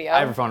music video? I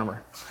have her phone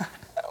number.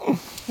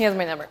 He has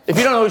my number. If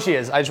you don't know who she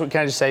is, can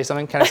I just say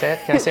something? Can I say it?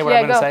 Can I say what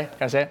Yeah, I'm going to go. say?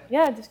 Can I say it?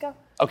 Yeah, just go.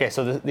 Okay,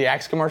 so the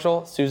Axe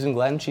commercial, Susan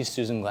Glenn, she's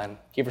Susan Glenn.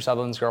 Kiefer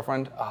Sutherland's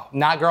girlfriend. Oh,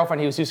 not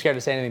girlfriend, he was too scared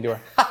to say anything to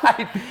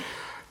her.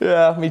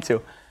 Yeah, me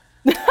too.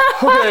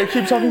 Okay,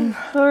 keep talking.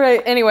 All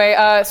right. Anyway,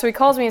 so he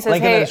calls me and says,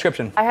 Link in hey, the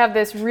description. I have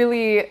this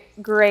really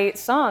great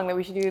song that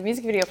we should do a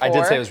music video for. I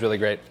did say it was really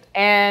great.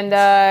 And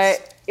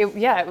it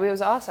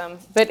was awesome.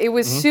 But it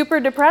was super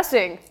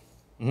depressing.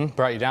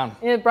 Brought you down.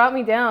 It brought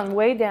me down,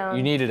 way down.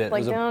 You needed it. Like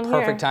it was a down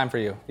perfect here. time for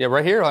you. Yeah,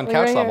 right here on Like couch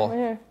right here, level. right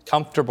here.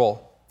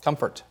 Comfortable.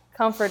 Comfort.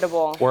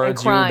 comfortable, Words and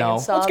you crying know. and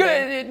That's It's sobbing.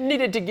 good. It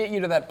needed to get you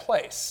to that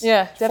place.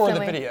 Yeah, For definitely.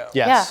 the video.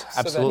 Yes, Yeah.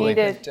 absolutely. So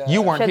that you could,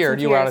 you weren't shed here. some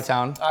You were out tears. of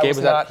town. I Gabe was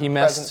was out. not He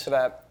present missed for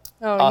that.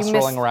 Oh, us you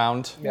rolling missed,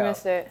 around. you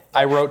missed it.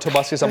 I wrote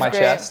Tobuscus on my Great.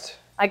 chest.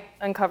 I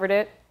uncovered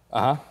it,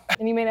 Uh huh.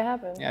 and you made it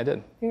happen. Yeah, I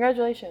did.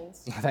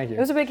 Congratulations. Thank you. It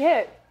was a big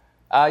hit.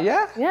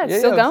 Yeah. Yeah, it's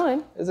still it was-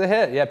 going. It's a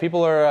hit. Yeah,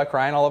 people are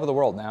crying all over the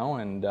world now,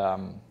 and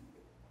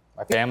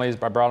my family's.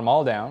 I brought them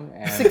all down.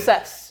 And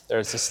Success.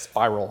 There's a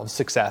spiral of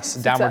success,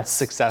 downward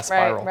success Right,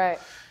 spiral right.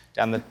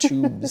 down the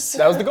tubes.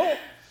 That was the goal.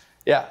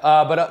 Yeah,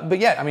 but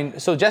yeah, I mean,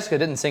 so Jessica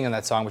didn't sing in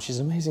that song, but she's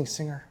an amazing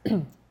singer.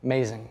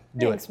 Amazing.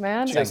 Do Thanks, it.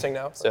 man. You gonna sing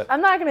now? Do it.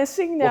 I'm not gonna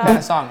sing What kind now.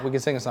 of song? We can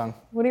sing a song.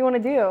 What do you want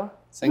to do?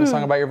 Sing a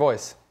song about your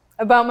voice.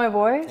 About my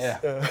voice? Yeah.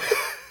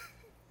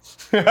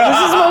 This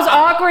is the most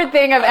awkward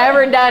thing I've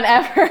ever done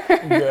ever.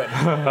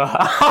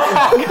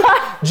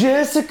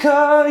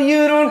 Jessica,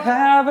 you don't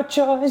have a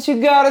choice.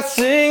 You gotta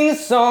sing a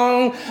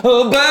song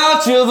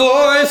about your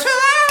voice.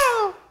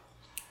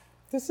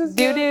 This is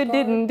Do do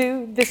didn't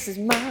do. This is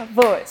my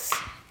voice.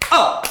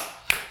 Oh,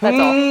 That's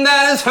all.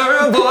 that is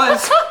her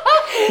voice.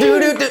 Do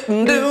do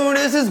do do.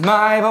 This is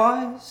my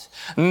voice.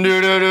 Do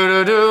do do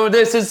do do.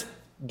 This is.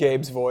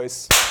 Gabe's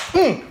voice.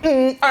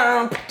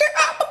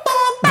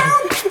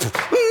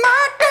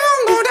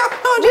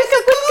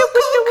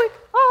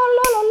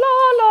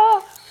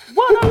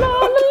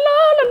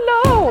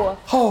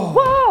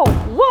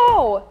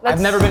 Whoa. I've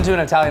never been to an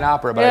Italian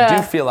opera, but I Yeah.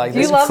 do feel like Do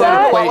you this love could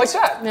that? equate Like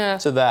that. Yeah.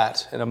 to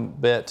that in a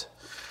bit.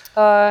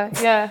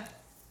 Yeah.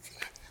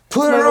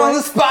 Put her on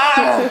the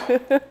spot.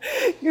 Can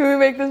we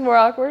make this more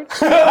awkward? We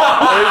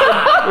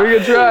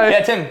could try.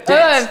 Yeah, Tim, Good,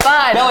 dance.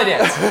 fine. Belly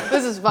dance.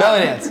 This is fun.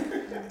 Belly dance.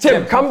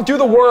 Tim, come do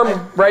the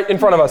worm right in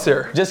front of us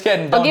here. Just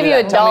kidding. I'll don't give do you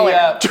that. a Tell me,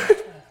 dollar.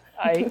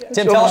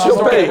 Tim, tell us a she'll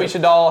story pay. that we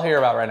should all hear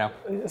about right now.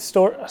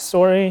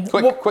 Story.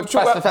 Quick,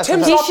 fast. Tim,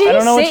 Did she I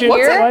don't know what sit you.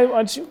 here? Why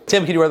don't you?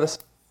 Tim, can you wear this?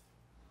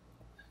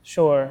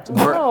 Sure.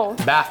 No.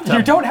 Bathtub.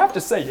 You don't have to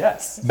say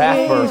yes.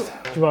 Bath birth.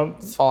 Do you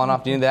want? Falling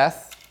off. Do you need the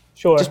S?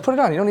 Sure. Just put it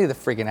on. You don't need the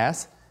freaking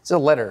S. It's a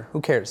letter.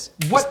 Who cares?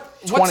 What's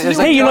 20 new?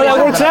 Hey, you know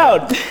that works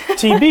out.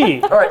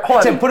 TB. All right, hold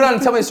on. Tim, put it on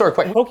and tell me the story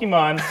quick.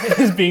 Pokemon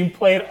is being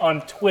played on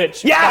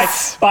Twitch.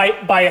 Yes! By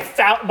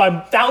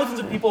thousands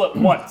of people at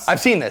once. I've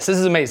seen this. This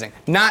is amazing.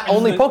 Not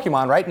only the-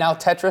 Pokemon, right? Now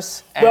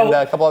Tetris and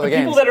a couple other the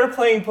games. people that are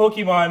playing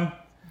Pokemon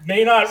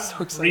may not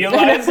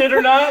realize it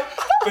or not,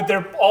 but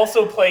they're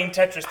also playing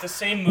Tetris. The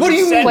same What do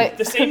you mean? moveset,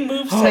 the same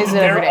moveset Plays it every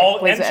they're day. all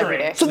Plays it every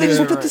entering. day. So they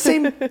just put the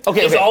same.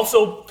 Okay, Is okay.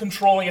 also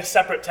controlling a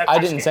separate Tetris I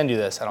didn't game. send you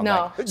this. I don't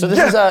No. think. So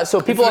this is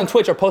so people on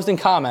Twitch are posting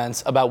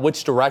comments about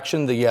which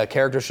direction the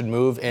character should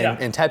move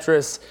in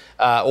Tetris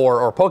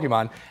or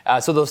Pokemon.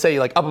 So they'll say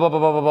like up,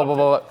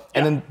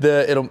 and then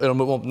it'll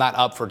move, well, not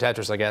up for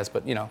Tetris, I guess,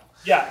 but you know.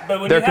 Yeah,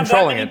 but when They're you have that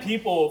controlling many it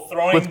people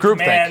throwing with groupthink.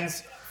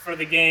 commands for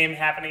the game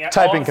happening at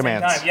Typing all at the same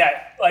commands. time,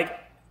 yeah, like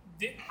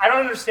I don't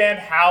understand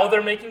how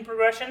they're making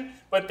progression,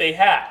 but they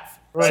have.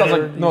 Right? Sounds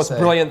like the most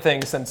brilliant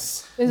thing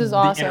since This is the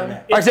awesome.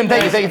 internet. All right, Tim,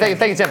 thank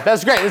you, Tim.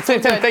 That's great. Tim,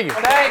 thank you.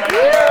 Thank you.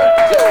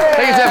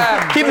 Thank you,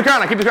 Tim. Keep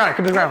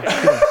the crown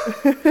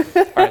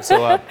on. All right,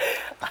 so I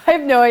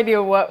have no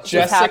idea what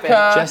just happened.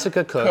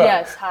 Jessica Cook,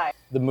 Yes, hi.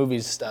 the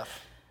movies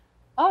stuff.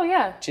 Oh,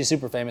 yeah. She's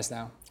super famous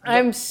now.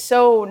 I'm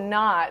so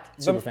not.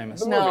 Super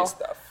famous. The No. movie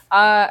stuff.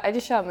 I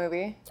just shot a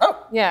movie.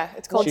 Oh. Yeah,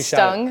 it's called She shot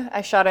Stung.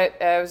 I shot it.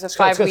 It was a So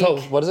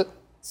 5-week. what is it?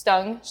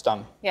 Stung.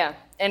 Stung. Yeah,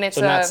 and it's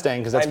So not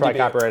staying because that's probably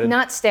IMDb. copyrighted.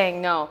 Not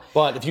staying. No,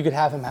 But if you could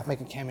have him make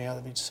a cameo,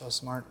 that'd be so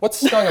smart. What's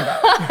Stung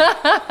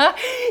about?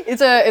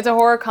 it's a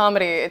horror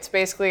comedy. It's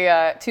basically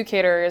two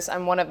caterers.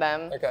 I'm one of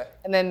them. Okay.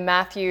 And then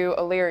Matthew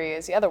O'Leary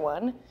is the other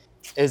one.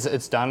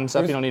 It's done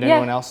stuff. You don't need Yeah,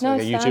 anyone else, no,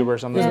 like a it's YouTuber done. or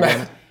something.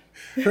 Yeah.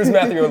 Who's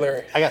Matthew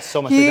O'Leary? I got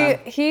so much free time.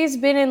 He's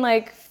been in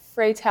like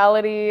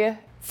Frailty.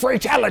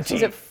 Fatality.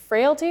 Is it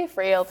Frailty?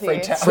 Frailty.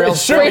 It should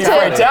be Frailty.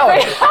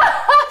 fatality.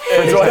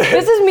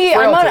 This is me.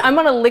 Frailty. I'm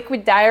on a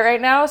liquid diet right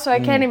now, so I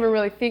can't even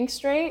really think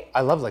straight.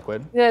 I love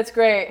Liquid. Yeah, it's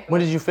great.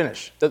 When did you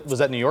finish? Was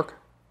that New York?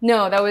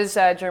 No, that was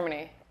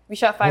Germany. We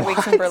shot 5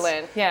 weeks in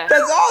Berlin. Yeah.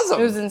 That's awesome.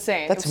 It was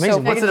insane. That's It was so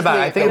amazing. What's it big. about?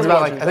 I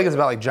think it's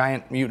about like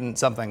giant mutant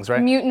somethings,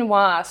 right? Mutant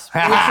wasp,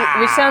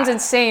 which sounds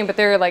insane, but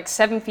they're like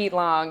 7 feet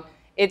long.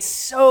 It's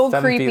so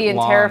 7 creepy feet and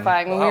long.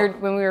 terrifying.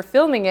 When we were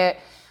filming it,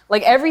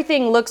 like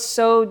everything looks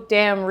so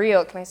damn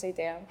real. Can I say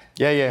damn?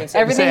 Yeah. You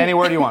Everything- say any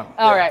word you want.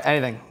 All right.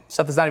 Anything.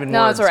 Stuff that's not even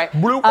No, words. it's all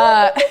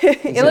right.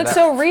 It looks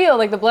so real,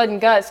 like the blood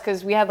and guts,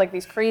 because we had like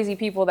these crazy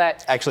people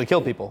that Actually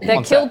kill people. that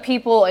on killed set.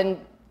 people and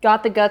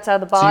got the guts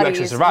out of the you bodies.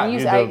 actually survived.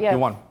 and You used- you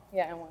won.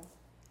 Yeah, I won.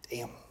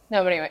 Damn.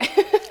 No, but anyway.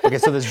 Okay,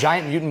 so there's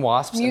giant mutant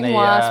wasps. Mutant and they,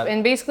 wasp,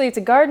 and basically it's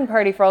a garden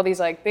party for all these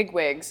like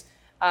bigwigs,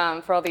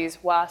 for all these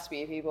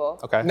waspy people.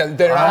 Okay. No,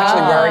 they're not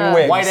actually wearing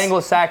wigs. White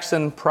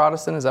Anglo-Saxon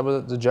Protestant. Is that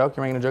what the joke?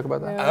 You're making a joke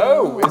about that?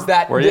 Oh, is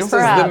that Were you? this is the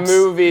Perhaps.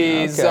 movie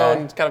Okay.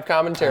 zone kind of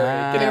commentary?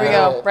 getting Here we a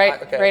go, little- right,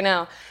 okay. right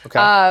now.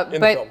 Okay.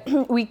 In the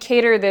But we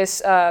cater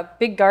this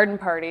big garden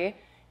party,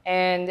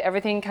 and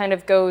everything kind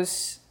of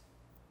goes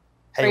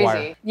Haywire.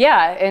 crazy.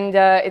 Yeah, and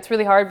it's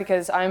really hard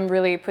because I'm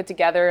really put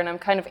together and I'm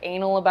kind of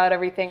anal about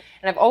everything,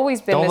 and I've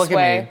always been Don't this look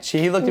way. at me.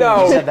 He looked at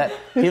me when he said that.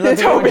 He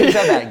looked at me when he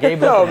said that.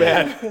 Gabe looked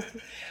at me. man.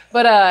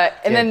 But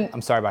and then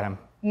I'm sorry about him.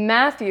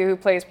 Matthew, who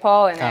plays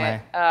Paul in Connie.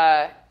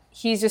 it,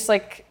 he's just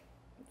like,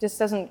 just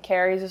doesn't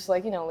care. He's just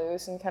like,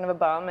 loose and kind of a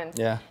bum, and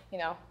Yeah.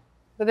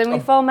 But then we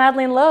fall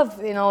madly in love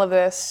in all of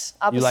this.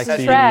 Opposites like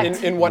the-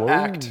 attract. In what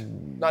act?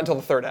 Not until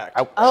the third act.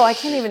 Oh, I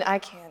can't even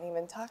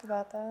talk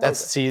about that. That's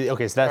so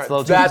that's a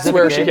little too That's specific,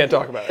 where she Gabe. can't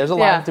talk about it. There's a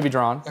Yeah. line to be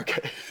drawn.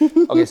 Okay.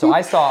 Okay, so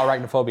I saw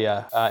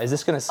Arachnophobia. Is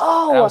this gonna?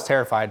 Oh, and I was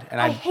terrified, and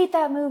I I hate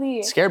that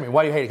movie. scared me.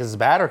 Why do you hate it? Because it's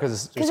bad, or because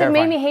it's Because it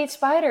terrifying? made me hate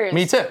spiders.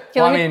 Me too. Okay,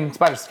 Well, let I me- mean,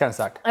 spiders kind of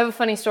suck. I have a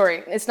funny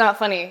story. It's not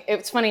funny.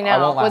 It's funny now.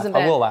 I won't It laugh. wasn't I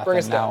then. will laugh. Bring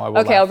us now. down. I will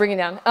Okay, laugh. I'll bring it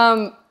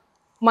down.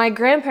 My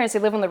grandparents, they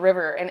live on the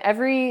river, and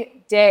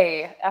every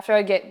day after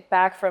I get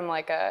back from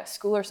like a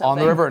school or something, On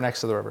the river or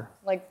next to the river?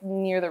 like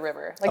near the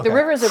river, like the Okay.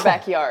 river's their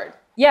backyard.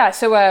 Yeah,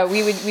 so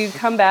we'd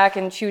come back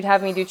and she would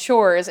have me do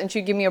chores and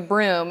she'd give me a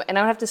broom and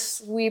I would have to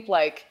sweep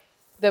like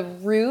the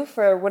roof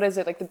or what is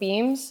it, like the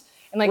beams,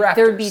 and like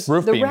there would be Rafters.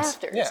 Roof the beams.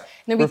 rafters. Yeah. And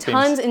there'd be Roof beams.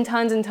 tons and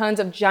tons and tons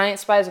of giant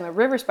spiders and the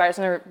river spiders,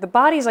 and the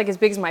body's like as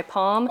big as my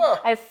palm.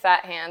 I have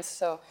fat hands,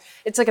 so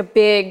it's like a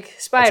big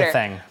spider. It's a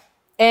thing.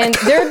 And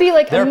there would be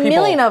like There a are people,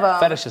 million of them.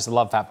 fetishists that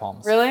love fat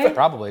palms. Really?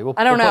 Probably.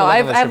 I don't know. I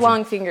have description.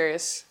 long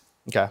fingers.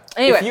 Okay.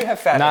 Anyway, If you have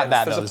fat Not hands,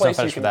 that, there's though. a There's no place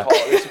you fetish can for that.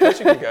 call. There's a place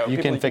you can go. You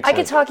People can fix I it.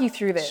 could talk you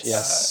through this.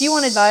 Yes. Do you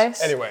want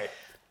advice? Anyway,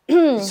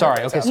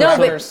 Sorry. Okay. So No,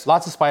 but- there's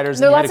lots of spiders.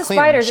 There and are you had lots to of clean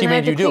them. spiders, She and I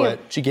made had you to do clean it.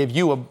 She gave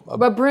you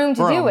a broom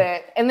to do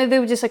it, and then they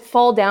would just like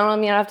fall down on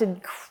me, and I'd have to.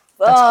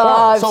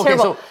 horrible. It's So, okay,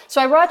 terrible.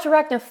 So I brought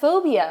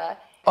arachnophobia,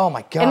 Oh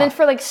my god. and then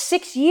for like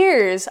 6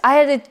 years, I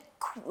had to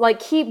like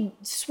keep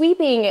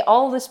sweeping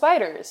all the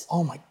spiders.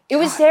 oh my god. It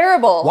was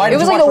terrible. Why It did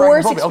was you like the watch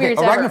worst Arachnophobia? experience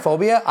Okay, ever.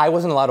 Arachnophobia, I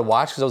wasn't allowed to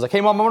watch because I was like, hey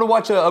mom, I'm gonna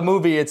watch a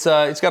movie. It's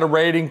got a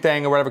rating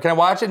thing or whatever. Can I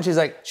watch it? And she's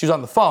like, she was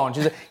on the phone.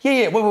 She's like,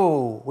 yeah.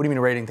 Whoa. What do you mean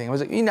a rating thing? I was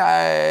like,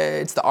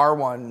 it's the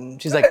R1.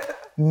 She's like,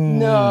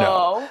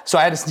 no. So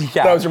I had to sneak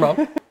out. that was your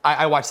mom?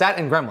 I watched that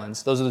and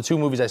Gremlins. Those are the two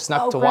movies I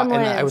snuck to watch, and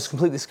I Gremlins. was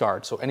completely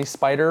scarred. So any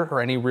spider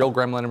or any real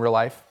gremlin in real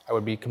life, I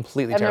would be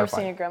completely I've never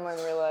terrified. seen a gremlin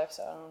in real life,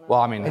 so I don't know.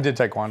 Well, I mean, I did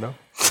taekwondo.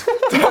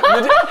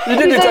 You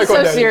did do He's like so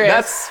taekwondo. serious.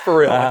 That's for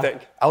real, I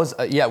think. I was,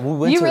 yeah. We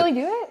went You to, really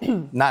do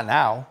it? Not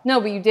now. No,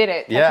 but you did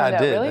it. Yeah, I Taekwondo,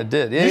 did. Really? I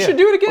did. Yeah, You yeah. should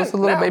do it again What's the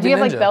little now. baby Do you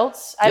have like ninja?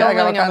 belts? I Yeah, don't got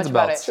all really know kinds much of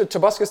about belts. it.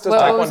 Tobuscus does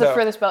What was the taekwondo.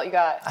 furthest belt you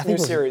got? I think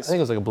New series. I think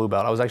it was like a blue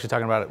belt. I was actually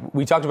talking about it.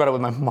 We talked about it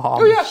with my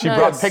mom. Oh, yeah. She Nice.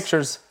 brought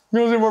pictures. You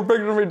want to see more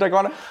pictures of me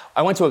taekwondo?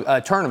 I went to a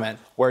tournament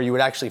where you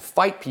would actually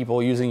fight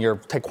people using your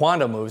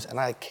taekwondo moves, and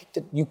I kicked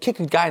it. You kick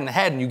a guy in the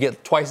head, and you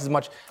get twice as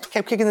much. I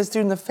kept kicking this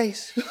dude in the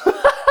face,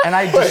 and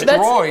I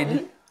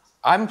destroyed.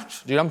 I'm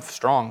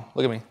strong.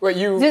 Look at me. Wait,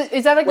 you.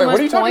 Is that like Wait, the what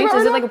are you most talking points? about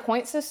Is it right like a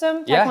point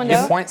system? Yeah, Taekwondo? you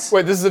get points.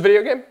 Wait, this is a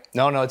video game?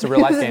 No, it's a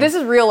real life game. This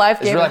is real life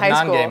It's game real in life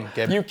high school. non-game.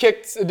 Gabe. You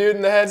kicked a dude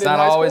in the head It's in not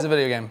high always school? a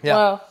video game. Yeah.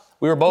 Wow.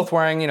 We were both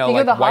wearing, you go to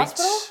like the whites.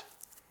 hospital?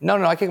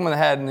 No, I kicked him in the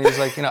head, and he was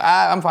like,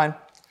 I'm fine.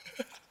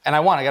 And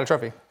I won. I got a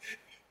trophy.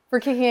 For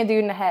kicking a dude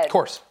in the head. Of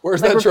course.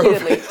 Where's Like that trophy?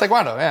 repeatedly.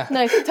 Taekwondo, yeah.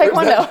 Nice.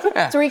 Taekwondo.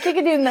 Yeah. So we kick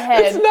a dude in the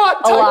head. It's not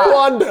a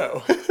lot.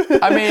 taekwondo.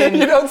 I mean,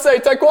 You don't say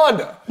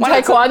taekwondo.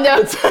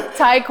 Taekwondo.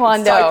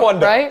 Taekwondo.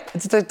 Taekwondo. Right?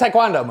 it's a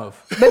taekwondo move.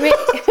 But me,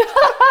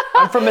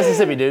 I'm from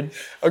Mississippi, dude.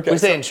 Okay, We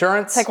say so-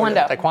 insurance.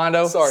 Taekwondo.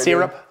 Taekwondo. Sorry,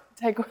 syrup.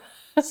 Sorry Did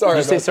you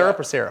say about syrup that.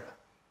 or syrup?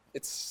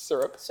 It's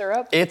syrup.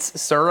 Syrup.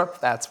 It's syrup.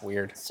 That's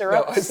weird.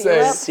 Syrup. No, I say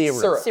syrup. Syrup.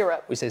 syrup.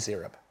 Syrup. We say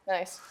syrup.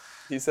 Nice.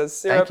 He says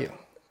syrup. Thank you.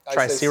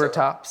 I say syrup.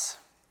 Triceratops.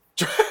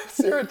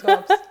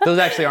 Triceratops. Those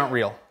actually aren't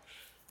real.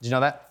 Did you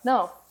know that?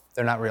 No.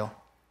 They're not real.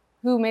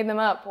 Who made them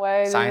up?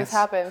 Why did Science. this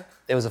happen?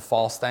 It was a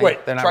false thing.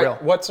 Wait, they're not real.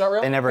 What's not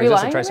real? They never Are you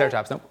existed. lying to me?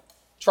 Triceratops. Nope.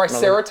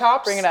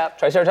 Triceratops? Bring it up.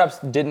 Triceratops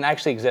didn't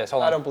actually exist.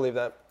 Hold on. I don't believe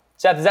that.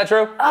 Seth, is that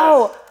true?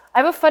 Oh, I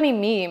have a funny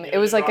meme. It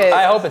was like a.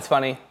 I hope it's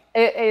funny.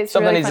 It's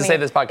Something really needs to funny. save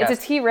this podcast.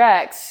 It's a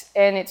T-Rex,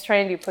 and it's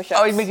trying to do push-ups.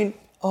 Oh, he's making.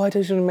 Oh, I thought he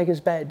was gonna make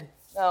his bed.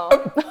 Oh.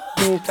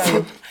 He's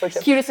trying to push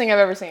up. Cutest thing I've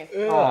ever seen.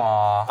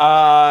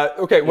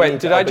 Okay, wait, need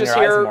did to I open just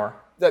your eyes hear more.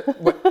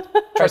 that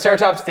what,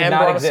 Triceratops did and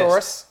not exist.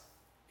 Brontosaurus?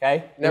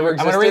 Okay. Never I'm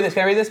gonna existed? read this.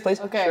 Can I read this, please?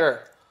 Okay. Sure.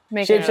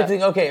 Making it up.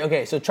 Shape-shifting.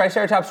 Okay. So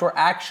Triceratops were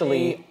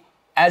actually,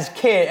 as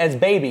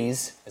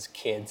babies,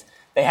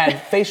 they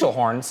had facial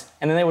horns,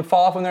 and then they would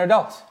fall off when they're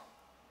adults.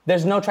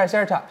 There's no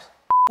Triceratops.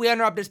 We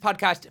interrupt this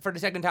podcast for the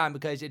second time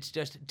because it's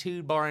just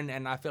too boring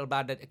and I feel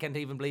bad that I can't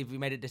even believe we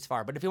made it this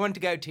far. But if you want to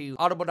go to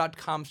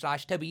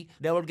audible.com/Tubby,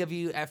 they will give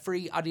you a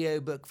free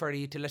audiobook for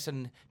you to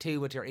listen to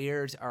with your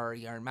ears or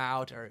your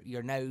mouth or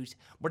your nose,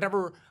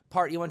 whatever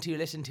part you want to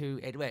listen to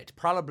it with.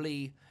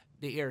 Probably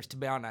the ears, to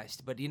be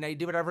honest. But you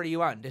do whatever you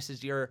want. This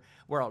is your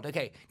world.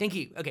 Okay, thank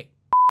you. Okay.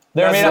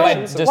 They're made right.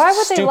 up of just Why would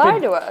they stupid.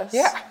 what to us?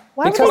 Yeah.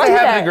 Why Because would they they do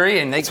have that? a degree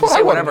and they can what I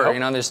say wanna whatever.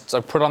 know. They just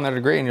like put on their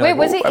degree and you're Wait, like,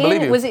 was "Ooh, it I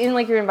believe you." was it in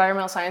like your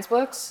environmental science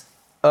books?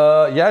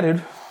 Yeah, dude.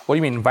 What do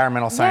you mean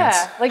environmental science?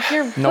 Yeah, like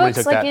your Nobody books,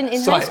 took like that. in high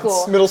Science.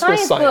 school. Middle school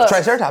science. books.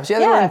 Triceratops. Yeah,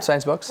 they were in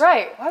science books.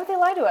 Right. Why would they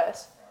lie to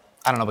us?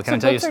 I don't know, but can So I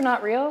tell you? books are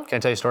not real? Can I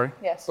tell you a story?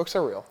 Yes. Books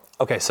are real.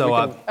 Okay, so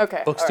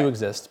Okay, books all do right.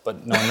 exist,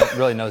 but no one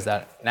really knows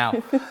that now.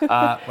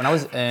 When I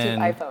was in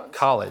iPhones.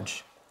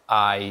 college,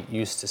 I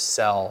used to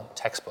sell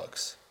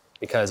textbooks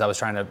because I was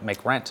trying to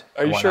make rent.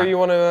 Are you sure you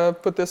want to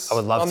put this I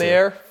would love on to. the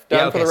air?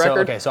 Down for the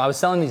record? So I was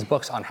selling these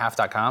books on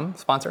half.com,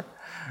 sponsor.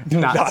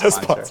 Not a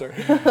sponsor.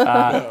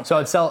 So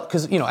I'd sell,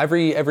 because, you know,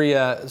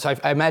 so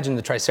I imagine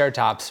the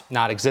Triceratops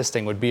not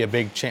existing would be a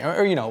big change,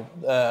 or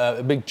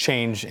a big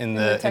change in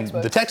the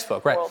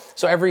textbook, right? world.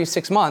 So every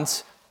 6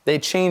 months, they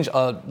change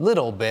a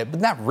little bit, but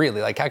not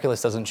really. Like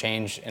calculus doesn't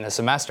change in a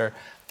semester,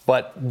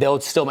 but they'll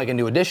still make a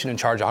new edition and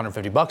charge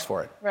 $150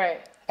 for it. Right.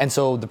 And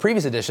so the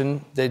previous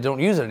edition, they don't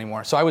use it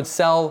anymore. So I would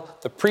sell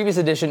the previous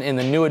edition in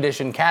the new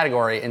edition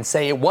category and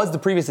say it was the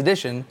previous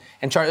edition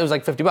and charge, it was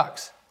like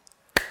 $50.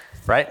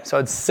 Right? So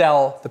I'd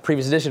sell the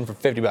previous edition for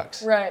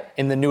 $50. Right.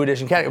 In the new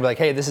edition category, be like,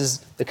 hey,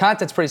 the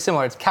content's pretty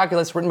similar. It's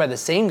calculus written by the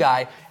same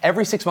guy.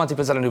 Every 6 months he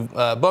puts out a new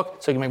book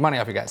so he can make money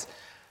off you guys.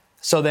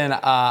 So then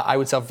I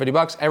would sell for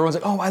 $50. Everyone's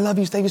like, oh, I love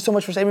you. Thank you so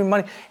much for saving me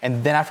money.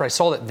 And then after I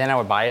sold it, then I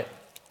would buy it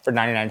for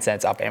 99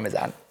 cents off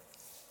Amazon.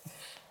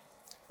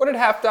 What did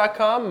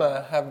half.com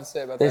have to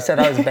say about They that? said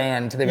I was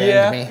banned. They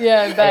banned me.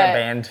 Yeah, I I got bet.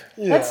 banned.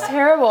 That's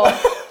terrible.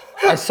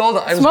 I sold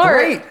it. It was Smart.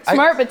 great.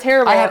 Smart, but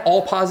terrible. I had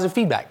all positive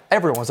feedback.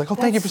 Everyone was like, oh,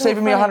 thank you That's for so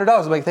saving me funny.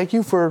 $100. I'm like, thank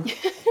you for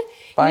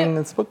buying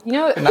this book. You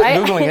know, and not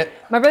Googling it.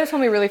 My brother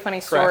told me a really funny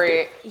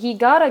story. He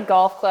got a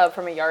golf club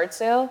from a yard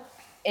sale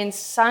and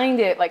signed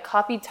it, like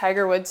copied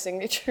Tiger Woods'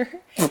 signature,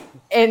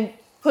 and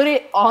put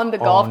it on the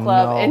golf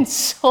club no. and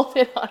sold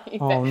it on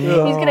eBay. Oh,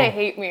 no. He's gonna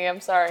hate me.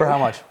 I'm sorry. For how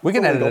much? We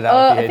can edit it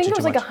out if I he hates think you it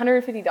was too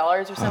like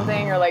much. $150 or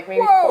something, or like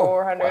maybe Whoa.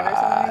 400 or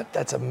something.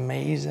 That's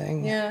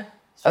amazing. Yeah.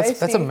 That's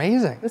Spicy.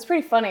 amazing. That's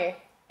pretty funny.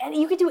 And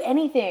you could do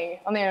anything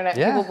on the internet.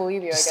 Yeah. People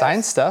believe you, I guess.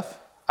 Sign stuff.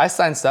 I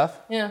sign stuff.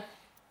 Yeah.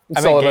 I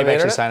sell it on made Gabe the actually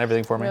internet? sign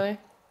everything for me. Really?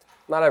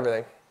 Not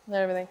everything. Not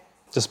everything.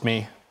 Just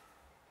me,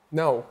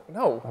 No.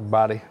 my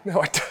body.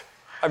 No,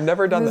 I've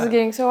never done This is that.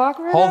 getting so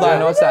awkward. Hold on,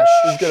 no, it's not.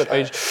 She's good at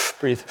that. Shh,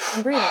 breathe.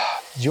 I'm breathing.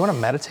 Do you want to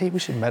meditate? We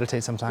should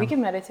meditate sometime. We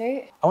can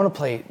meditate. I want to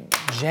play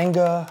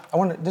Jenga.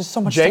 There's so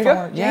much Jenga? stuff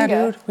I wanna- Yeah,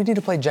 Jenga. dude. We need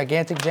to play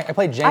gigantic Jenga. I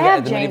played Jenga I have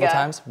at the medieval Jenga.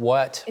 times.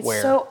 What? It's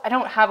Where? so I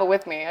don't have it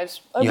with me. I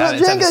just You have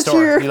it, it's at the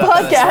store. You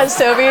left it at the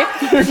store. podcast,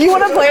 Toby. Do you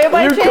want to play it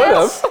by You could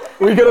chance? have.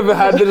 We could have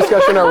had the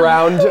discussion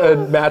around a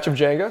match of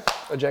Jenga.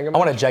 A Jenga match. I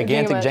want a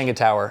gigantic match. Jenga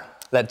tower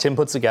that Tim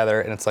puts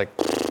together, and it's like,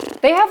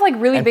 They have like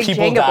really And big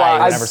people Jenga die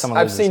blocks. whenever someone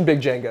I've loses. seen Big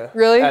Jenga.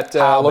 Really? At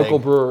How local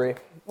big? brewery.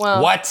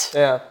 Well, what?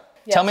 Yeah.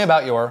 Tell me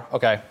about your,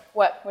 okay.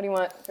 What? What do you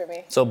want from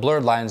me? So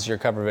Blurred Lines, your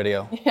cover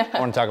video. I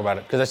want to talk about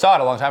it, because I saw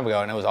it a long time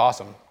ago, and it was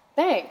awesome.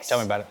 Thanks. Tell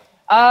me about it.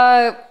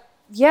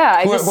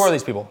 Yeah. Who are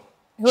these people?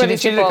 Who are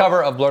these She did a people?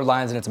 cover of Blurred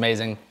Lines, and it's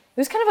amazing. It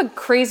was kind of a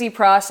crazy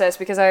process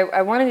because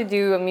I wanted to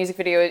do a music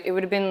video. It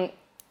would have been,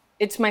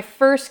 it's my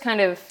first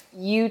kind of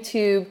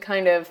YouTube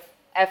kind of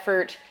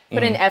effort,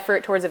 put in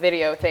effort towards a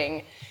video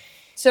thing.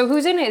 So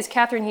who's in it is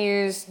Catherine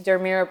Hughes,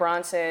 Dermira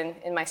Bronson,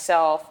 and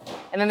myself.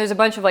 And then there's a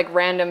bunch of like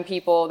random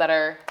people that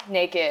are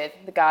naked,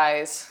 the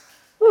guys,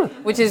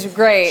 which is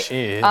great.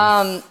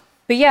 Jeez.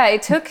 But yeah,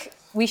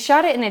 we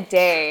shot it in a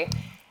day,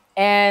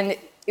 and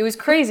it was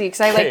crazy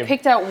because I like Gabe.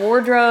 picked out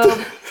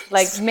wardrobe,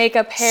 like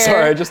makeup, hair.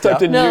 Sorry, I just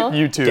typed in No.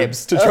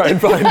 YouTubes to try and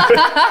find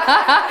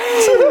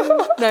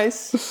it.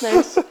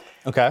 Nice.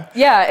 Okay.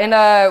 Yeah,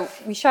 and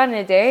we shot in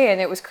a day, and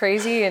it was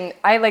crazy. And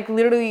I like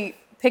literally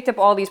picked up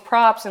all these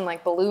props and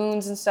like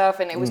balloons and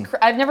stuff, and it was.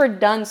 I've never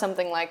done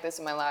something like this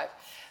in my life.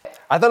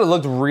 I thought it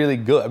looked really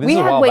good. I mean, We this is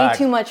a had while way back.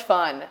 too much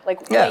fun, like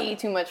Yeah. way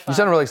too much fun. You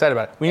sounded really excited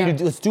about it. We need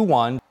to let's do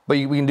one, but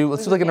we can do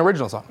let's do like an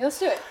original song Let's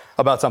do it.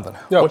 about something.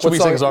 No, what should we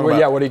sing a song about?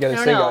 Yeah, what are you going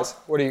to I sing, don't know.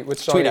 guys? Which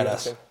song Tweet are you at gonna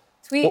us. sing?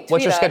 Tweet.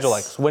 What's your tweet schedule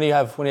us. like? When do you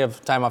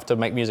have time off to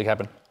make music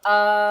happen?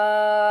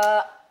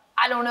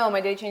 I don't know. My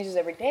day changes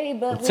every day,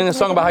 but Sing a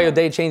song about how your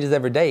day changes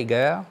every day,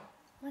 girl.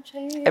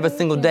 Every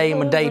single day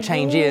my day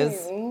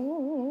changes.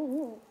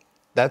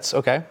 That's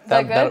okay.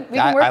 that good? We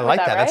can work I with like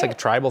that, that. That's right? like a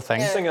tribal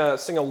thing. Sing a Have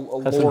some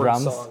Lorde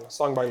drums. song. A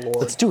song by Lorde.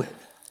 Let's do it.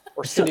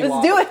 Or Cyndi Let's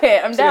Lauper. do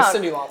it. I'm Sing a down.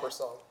 Cyndi Lauper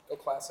song. A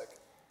classic.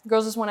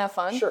 Girls just want to have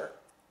fun. Sure.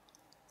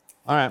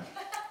 All right.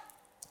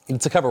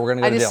 It's a cover. We're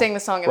gonna go I to just jail. sang the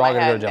song in We're all my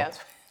gonna head. go to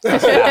jail.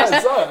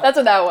 Yeah. That's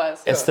what that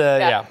was. It's the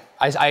Yeah.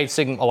 I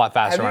sing a lot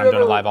faster Have when you I'm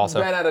doing ever it live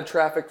also. been at a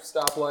traffic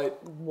stoplight,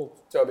 well,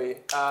 Toby,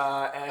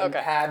 and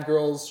Okay. had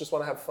girls just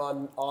want to have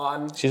fun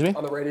Excuse me?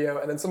 on the radio,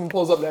 and then someone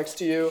pulls up next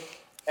to you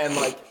and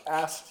like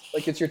asks,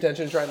 like gets your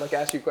attention to try and like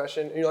ask you a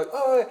question, and you're like,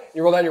 oh,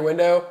 you roll down your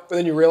window, but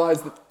then you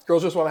realize that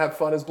girls just want to have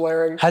fun is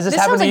blaring. Has this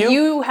This happened sounds to like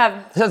you? you have.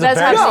 sounds That's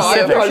embarrassing. happened I to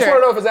you just for want to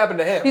sure. know if it's happened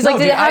to him. He's like, No,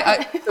 did dude, it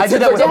happen? I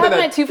did that Did with it happen that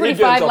at he 2:45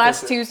 gets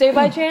last off Tuesday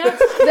by chance?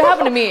 It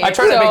happened to me. I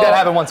try to make so- that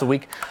happen once a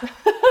week.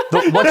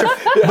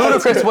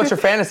 Ludacris, What's Your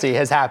Fantasy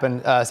has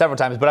happened several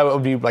times, but I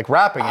would be like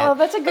rapping it. Oh,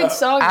 that's a good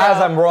song. As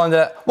though. I'm rolling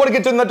the, want to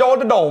get to the door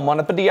to dome on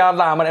a padilla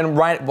llama, and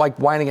like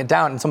winding it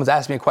down, and someone's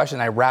asked me a question,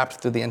 and I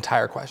rapped through the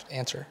entire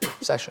answer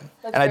session.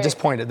 That's And I great. just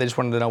pointed. They just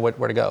wanted to know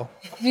where to go.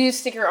 Do you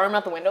stick your arm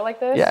out the window like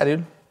this? Yeah,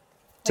 dude.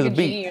 To Like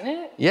the a G beat.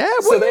 unit? Yeah.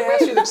 So they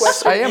asked you the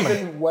question I am.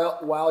 even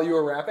while you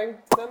were rapping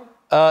them?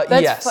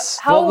 Yes.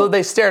 how- Well,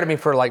 they stared at me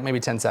for like maybe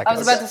 10 seconds. I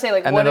was about to say,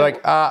 like, and what then they're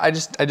did-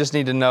 like, I just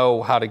need to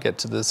know how to get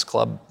to this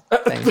club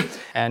thing.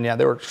 And yeah,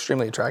 they were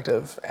extremely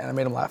attractive, and I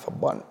made them laugh a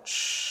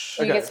bunch.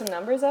 Did you get some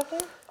numbers after?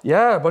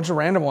 Yeah, a bunch of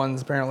random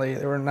ones. Apparently,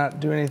 they were not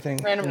doing anything.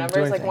 Random didn't numbers,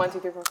 do like anything. 1, 2,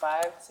 3, 4,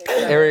 5, 6,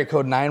 7. Area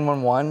code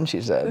 911.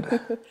 She said.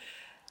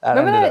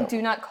 Remember that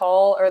do not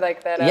call or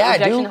like that Yeah, I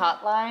rejection do.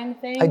 hotline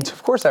thing?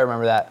 Of course, I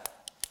remember that.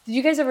 Did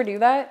you guys ever do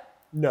that?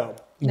 No.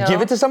 No.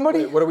 Give it to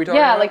somebody? What are we talking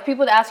Yeah, about? like people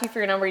would ask you for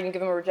your number, you can give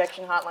them a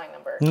rejection hotline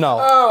number. No.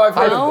 Oh, I've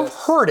heard No? of this.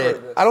 Heard it.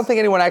 I don't think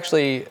anyone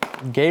actually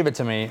gave it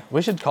to me.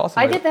 We should call I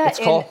somebody. did that Let's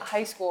in call.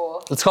 high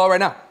school. Let's call it right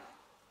now.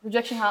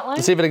 Rejection hotline?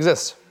 Let's see if it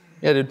exists.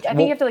 Yeah, dude. I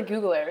think you have to like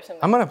Google it or something.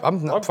 I'm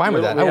not fine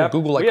with that. we I will have-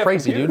 Google we like have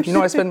crazy, dude. computers. You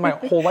know, I spend my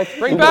whole life.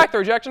 Bring back the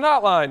rejection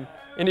hotline.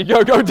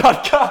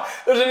 Indiegogo.com.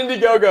 There's an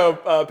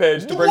Indiegogo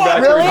page to bring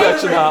back Really? the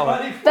rejection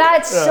hotline.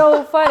 That's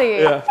so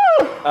funny.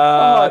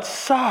 Yeah. it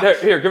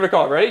sucks. Here, give it a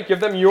call. Ready? Give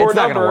them your It's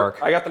not number. gonna work.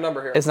 I got the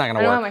number here. It's not I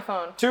gonna don't have my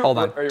work. phone. Hold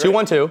on. Are you ready?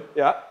 212.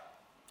 Yeah.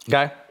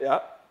 Okay. Yeah.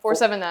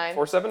 479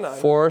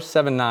 479.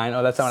 479.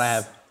 Oh, that's the one I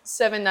have.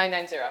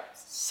 7990.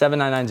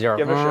 7990.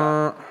 Give it a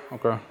shot.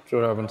 Okay. See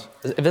what happens.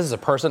 If this is a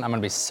person, I'm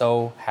gonna be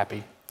so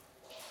happy.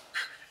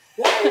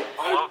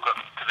 Welcome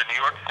to the New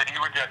York City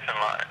Rejection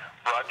Line,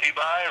 brought to you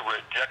by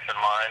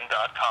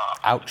RejectionLine.com.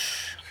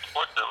 Ouch.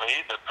 Fortunately,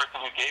 the person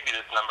who gave you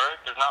this number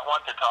does not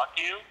want to talk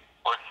to you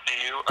or see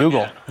you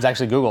Google. again. It's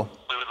actually Google.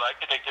 We would like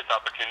to take this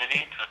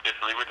opportunity to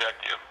officially reject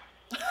you.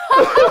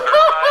 Our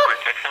certified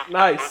rejection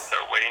Nice. specialists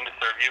are waiting to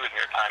serve you in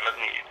your time of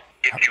need.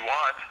 If you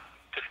want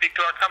to speak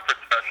to our comfort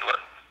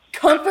specialist.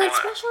 Comfort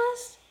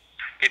specialist?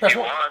 If you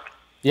want,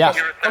 Yeah.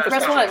 you're a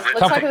Press one. Let's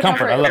talk to the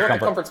Comfort. I love You're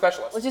the comfort. comfort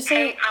specialist. Let's just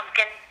say,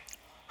 Pumpkin.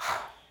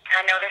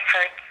 I know this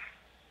hurts.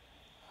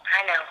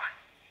 I know.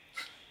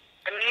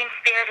 The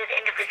mean-spirited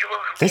individual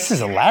who This gave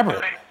is you this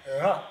elaborate.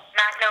 number, Not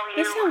know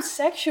you. this sounds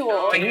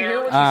sexual. Can you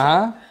hear what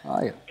Uh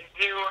huh. you?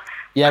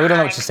 Yeah, we don't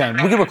know what she's saying.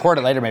 We can record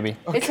it later, maybe.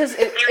 It says,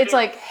 it's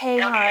like, hey,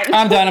 hon,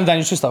 I'm done.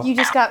 You should stop. you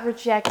just got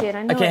rejected.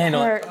 I know can't it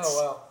handle it.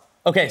 hurts.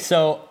 Okay,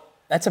 so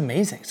that's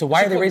amazing. So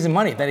why are they raising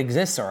money? That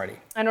exists already.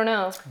 I don't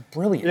know.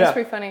 Brilliant. Yeah. It's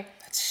pretty funny.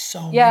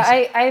 So Yeah,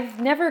 amazing. I've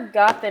never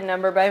got the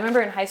number, but I remember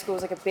in high school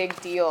it was like a big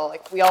deal.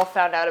 Like we all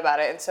found out about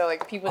it, and so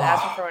like people would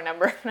ask me for a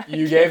number.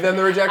 You gave them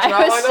the rejection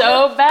I hotline was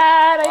number? so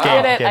bad. I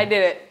did Wow. it. I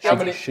did it. How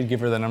many, Should give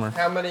her the number.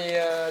 how many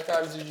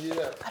times did you do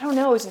that? I don't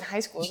know. It was in high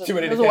school. It was, Too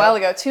many it to was a while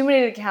count. ago. Too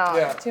many to count.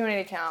 Yeah. Too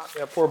many to count.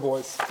 Yeah, poor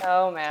boys.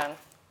 Oh man.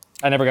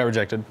 I never got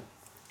rejected.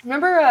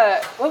 Remember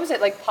what was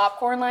it like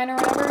Popcorn Line or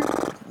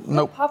whatever?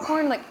 Nope.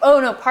 Popcorn like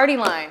Party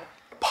Line.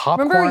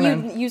 Popcorn. Remember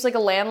and- you use like a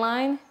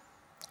landline?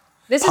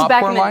 This is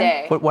back Popcorn in the line?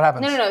 day. What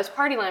happens? No, it's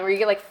Party Line where you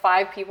get like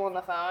 5 people on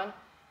the phone.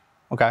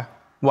 Okay.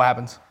 What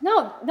happens?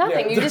 No,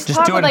 nothing. You just Just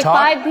talk do it with and like talk?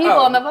 5 people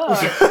on the phone.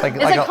 Like,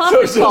 It's like a a,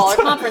 conference call or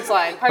conference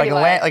line. Party like a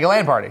line. LAN, like a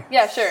LAN party.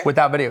 Yeah, sure.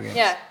 Without video games.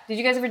 Yeah. Did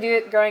you guys ever do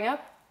it growing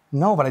up?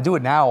 No, but I do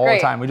it now all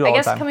Great. the time. We do it I all the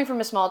guess time. coming from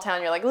a small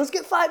town, you're like, let's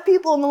get 5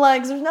 people on the line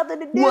 'cause there's nothing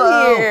to do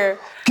Whoa. here.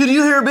 Could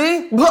you hear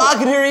me? Well, I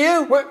can hear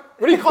you. What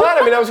do you call that?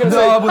 I mean, I was going to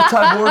No, say, with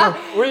time order.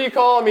 what do you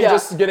call, Yeah.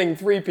 just getting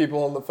 3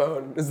 people on the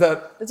phone? Is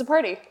that, It's a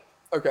party.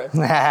 okay.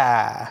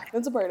 Nah.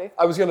 It's a party.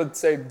 I was going to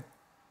say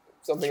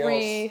something else.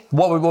 3.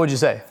 What would you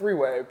say?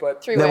 3-way,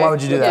 but 3-way. Then why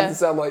would you do it that? doesn't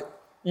sound like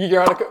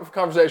you're on a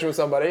conversation with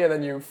somebody and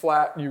then you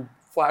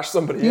flash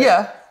somebody in.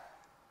 Yeah.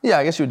 Yeah,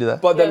 I guess you would do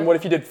that. But then Yeah. what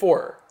if you did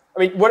 4? I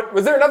mean, what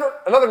was there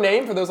another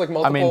name for those like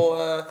I mean,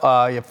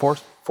 multiple? yeah,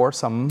 for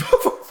some.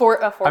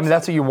 Four. I mean,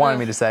 that's what you wanted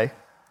me to say.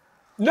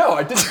 No,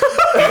 I didn't.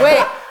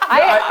 Wait,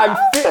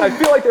 I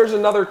feel like there's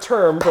another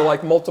term for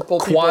like multiple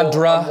people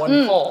Quadra. on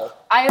one call.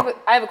 I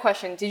have a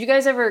question. Did you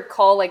guys ever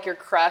call like your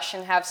crush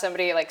and have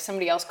somebody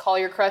else call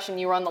your crush and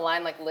you were on the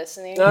line like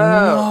listening?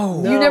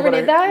 No. You never but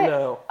did that?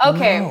 No.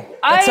 Okay.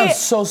 That sounds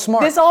so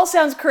smart. This all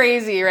sounds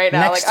crazy right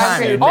now. Next like, I'm time,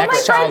 crazy. dude. All Next my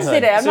friends childhood.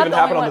 did it. I'm Does it not even the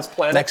happen only on one. this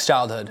planet? Next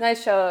childhood.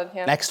 Nice show.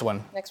 Yeah. Next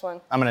one. Next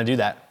one. I'm gonna do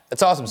that.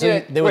 That's awesome. So Do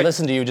it. they would Wait.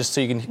 listen to you just so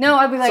you can. No,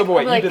 I'd be like, So, but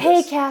wait, you I'd be did like,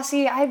 hey this.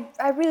 Cassie,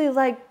 I really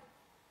like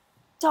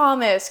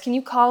Thomas. Can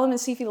you call him and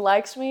see if he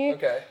likes me?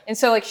 Okay. And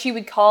so like she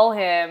would call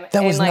him. That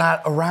and, was like,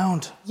 not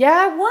around.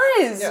 Yeah, it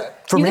was. Yeah.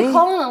 For you me? could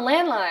call on a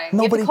landline.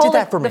 Nobody you have to did call, that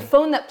like, for me. The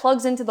phone that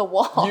plugs into the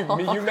wall.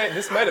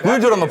 This might have. We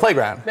would do it on the happened to you.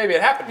 playground. Maybe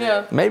it happened. to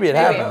Yeah. you. Maybe it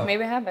happened.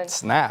 Maybe it happens.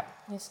 Snap.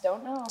 You just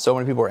don't know. So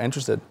many people were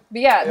interested.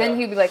 But yeah, then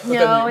he'd be like, But no,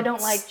 then you I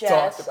don't like Talked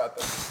Jess. about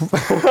this.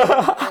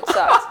 It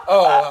sucks.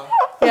 Oh,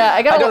 Yeah,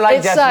 I got. I don't like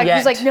it Jess sucked. yet.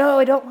 He's like, no,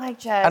 I don't like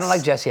Jess. I don't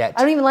like Jess yet.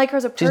 I don't even like her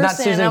as a person. She's not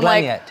Susan I'm Glenn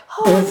like, yet.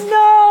 oh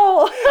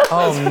no.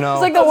 Oh no.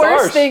 It's like the That's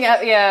worst harsh. thing.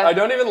 Yeah. I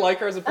don't even like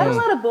her as a I had a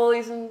person. lot of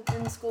bullies in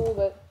school,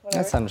 but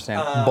whatever. That's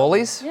understandable.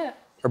 Bullies? Yeah,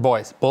 Or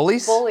boys?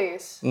 Bullies?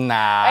 bullies.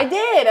 Nah. I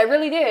did. I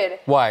really did.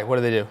 Why? What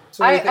do they do?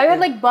 I had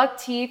like buck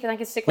teeth, and I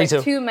could stick Me like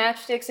too. 2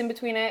 matchsticks in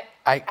between it.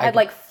 I had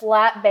like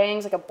flat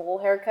bangs, like a bowl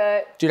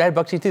haircut. Dude, I had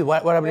buck teeth too.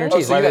 What happened to your Oh,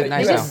 teeth? so Why you are had they a-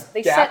 nice you now? just-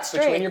 They set Gaps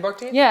straight. between your buck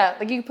teeth? Yeah,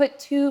 like you could put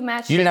 2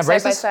 matchsticks You didn't have side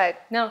by braces? side.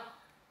 No.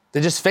 They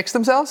just fix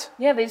themselves?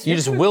 Yeah, they just. You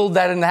just willed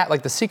that in that,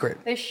 like The Secret.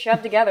 They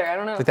shoved together. I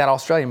don't know. Like that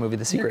Australian movie,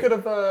 The You Secret. could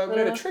have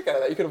made a trick out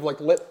of that. You could have like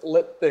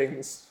lit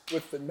things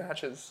with the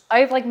matches.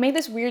 I've like made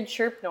this weird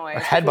chirp noise. Or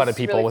headbutted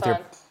people really with fun.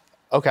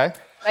 your. Okay.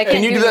 I Can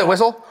can't you do that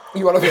whistle?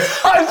 You want to?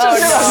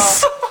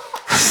 Oh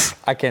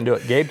I can't do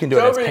it. Gabe can do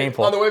it. It's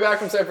painful. On the way back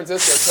from San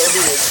Francisco,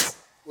 Toby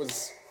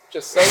was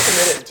just so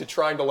committed to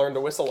trying to learn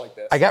to whistle like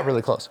this. I got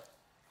really close.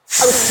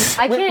 no!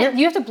 I can't.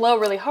 You have to blow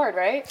really hard,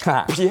 right?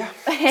 Yeah.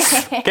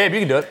 Gabe, you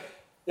can do it.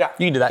 Yeah.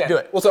 You can do that. Okay. Do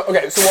it. Well,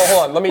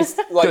 hold on. Let me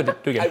like. Do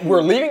it again.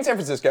 We're leaving San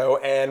Francisco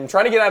and I'm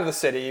trying to get out of the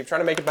city.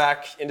 Trying to make it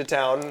back into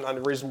town on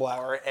a reasonable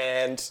hour,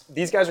 and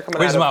these guys are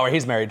coming Reasonable out hour.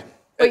 He's married.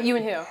 Wait, you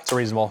and who? It's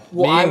reasonable.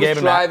 Well, Me I and was Gabe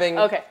and Matt. driving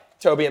Okay.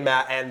 Toby and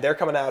Matt, and they're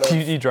coming out of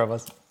You drove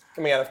us.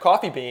 coming out of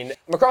Coffee Bean.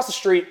 I'm across the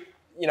street.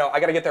 You know, I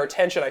got to get their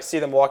attention. I see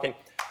them walking,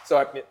 so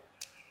I.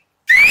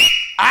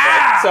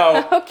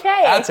 So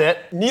Okay. That's it.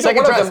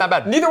 Second try, it's not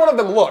bad. Neither one of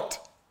them looked.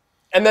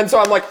 And then so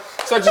I'm like,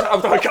 I'm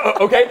like,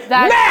 okay,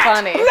 That's Matt,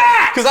 funny.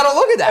 Matt! Because I don't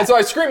look at that. And so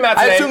I scream Matt's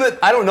I name. assume that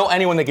I don't know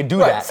anyone that could do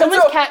that.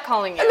 Someone's so-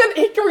 catcalling you. And then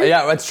he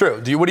Yeah, that's true.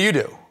 What do you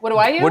do? What do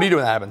I do? What do you do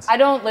when that happens? I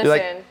don't You're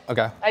listen. like,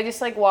 okay. I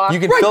just like walk. You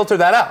can filter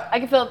that out. I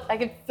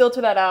can filter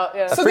that out.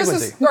 Yeah. So frequency.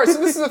 this is all right. So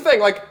this is the thing.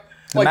 Like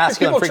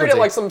masculine people treat it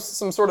frequency. like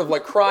some sort of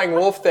like crying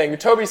wolf thing.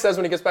 Toby says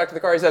when he gets back to the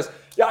car, he says,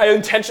 "Yeah,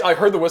 I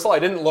heard the whistle. I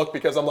didn't look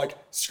because I'm like,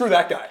 screw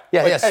that guy."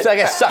 Yeah, like, yeah, hey, that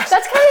guy sucks.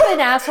 That's kind of an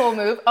asshole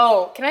move.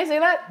 Oh, can I say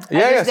that? I Yeah,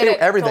 just yeah, did say it.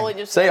 everything. Totally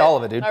just Say did all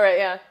of it, dude. All right,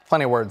 yeah.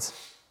 Plenty of words.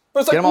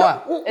 But it's like, Get 'em all no,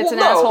 out. well, It's an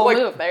no, asshole like,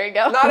 move. There you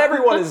go. Not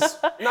everyone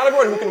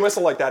who can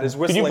whistle like that is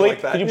whistling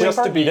like that Could you just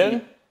bleep to be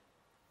did?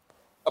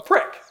 a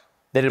prick.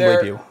 They didn't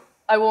They're- bleep you.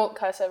 I won't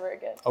cuss ever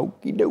again.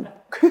 Okie doke.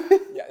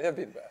 Yeah, that'd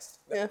be the best.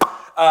 Yeah.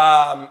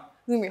 Um,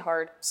 It's gonna be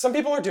hard. some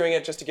people are doing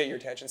it just to get your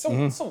attention. So,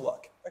 Mm-hmm. so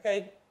look,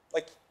 okay,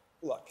 like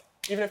look.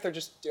 Even if they're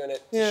just doing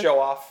it to Yeah. show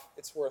off,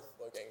 it's worth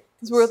looking.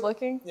 It's worth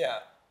looking. Yeah.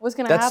 What's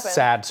gonna That's happen?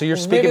 sad. So you're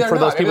Maybe speaking they're for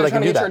not. those people Maybe that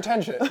can do they're that.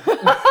 trying to get your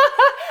attention.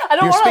 I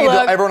don't You're want to speaking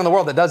look. to everyone in the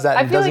world that does that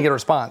and feel doesn't like- get a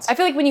response. I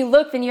feel like when you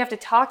look, then you have to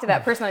talk to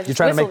that person that just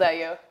trying to whistled make- at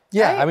you.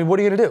 Yeah, right? I mean, what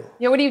are you gonna do?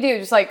 Yeah, what do you do?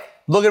 Just like,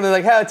 Look at me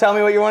like, hey, tell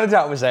me what you want to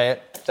tell me. Say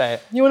it. Say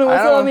it. you want to I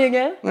don't whistle know. at me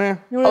again? Yeah.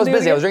 You I wanna was do it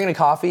busy. I was again? drinking a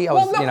coffee. I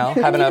was, Well,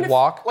 no, having a even if-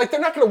 walk. Like they're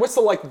not gonna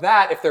whistle like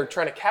that if they're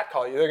trying to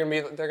catcall you.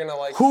 They're gonna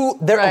like. Who?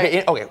 They're,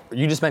 Right. okay.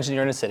 You just mentioned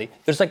you're in a city.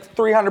 There's like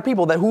 300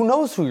 people that who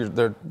knows who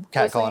they're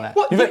catcalling at.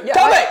 Well, You're like, yeah,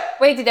 tell me.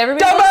 Wait, did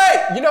everybody? Tell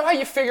me. You know how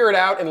you figure it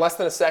out in less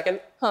than a second?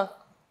 Huh.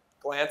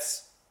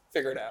 Glance,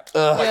 figure it out.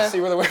 Ugh. Like Yeah. see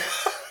where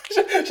the.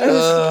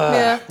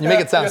 Yeah. You make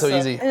it sound so Yeah.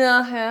 easy.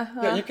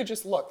 Yeah, you could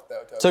just look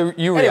though. Toby. So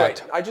you Anyway,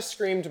 react. I just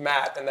screamed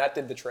Matt, and that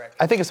did the trick.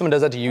 I think if someone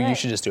does that to you, you Right.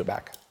 should just do it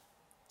back.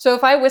 So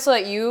if I whistle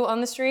at you on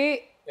the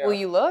street, will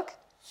you look?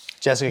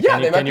 Jessica, Yeah, can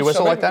they you, might can be you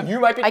whistle so like that? You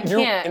might be. I you-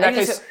 can't. In I that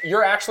just- case,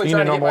 you're actually You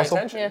need trying a to get my normal whistle?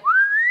 attention. Yeah.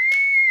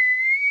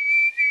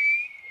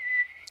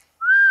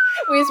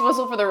 We just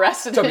whistle for the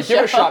rest of Toby, the give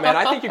show. it a shot, man.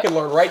 I think you can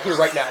learn right here,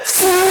 right now.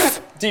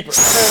 Deeper.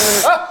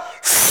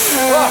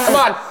 Oh, come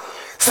on.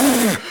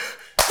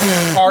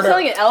 It's Harder.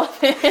 like an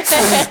elephant.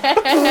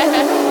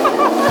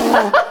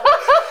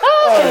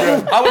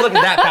 I would look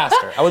at that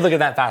faster. I would look at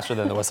that faster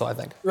than the whistle, I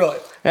think. Really?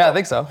 Yeah, I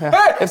think so. Yeah.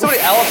 Hey! If somebody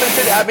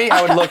elephanted at me,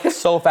 I would look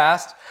so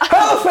fast.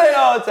 Elephant!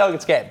 Oh,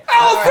 it's Gabe.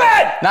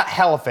 Elephant! Not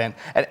elephant,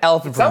 an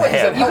elephant from Sound the like you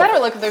said hip. You better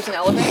look if there's an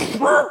elephant.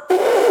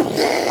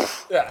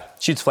 Yeah.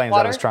 Shoots flames out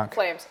Water? of his trunk.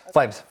 Flames.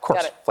 Flames, of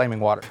course. Got it. Flaming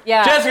water.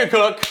 Yeah. Jessica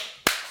Cook.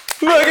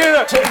 Look at her.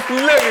 Look Do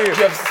you at her.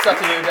 have stuff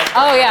to do?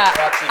 Oh yeah.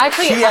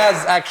 Actually, She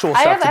has actual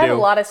I stuff have to a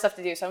do. lot of stuff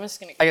to do, so I'm just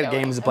gonna. I go. got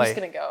games to play. I'm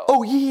just gonna go.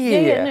 Oh,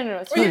 yeah. No,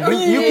 it's You- fine.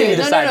 you can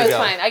decide no, to it's go.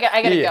 fine. I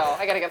gotta Yeah. go.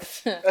 I gotta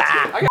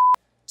go.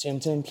 Tim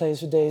Tim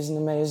plays for days in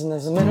the maze, and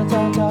there's a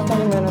minotaur,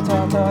 tiny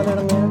minotaur,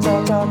 little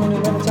minotaur, mini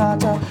minotaur,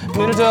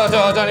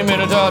 minotaur, tiny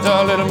minotaur,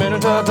 little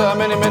minotaur,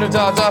 mini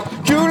minotaur,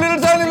 cute little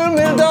tiny little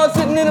minotaur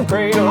sitting in a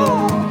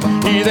cradle.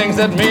 He thinks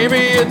that maybe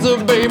it's a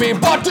baby,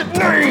 but it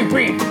may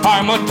be.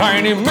 I'm a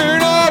tiny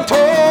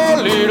minotaur,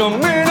 little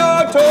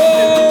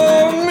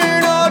minotaur,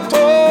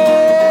 minotaur.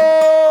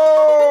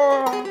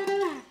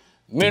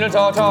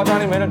 Minotaur,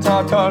 tiny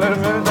minotaur, little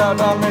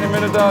minotaur, mini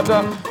minotaur,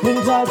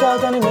 minotaur,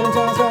 tiny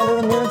minotaur,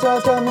 little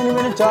minotaur, mini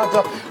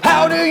minotaur.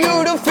 How do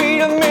you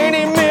defeat a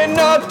mini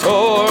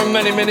minotaur?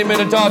 Many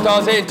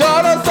minotaurs, hey,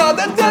 tartar,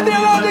 that's the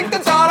logic, the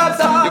tartar.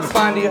 You can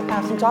find you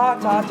have some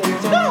tartar to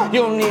him.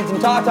 You'll need some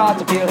tartar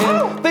to kill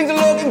him. Things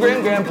are looking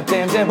grim for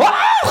Tim Tim.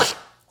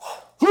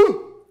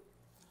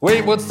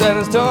 Wait, what's that?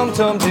 It's Tum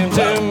Tum Tim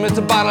Tim. It's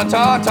a bottle of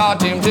tartar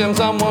Tim Tim.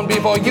 Someone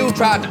before you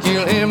tried to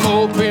kill him.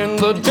 Open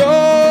the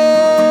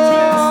door.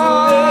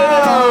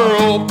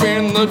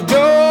 Open the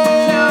door.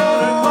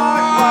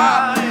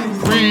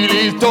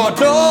 Release the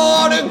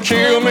door to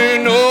kill me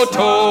no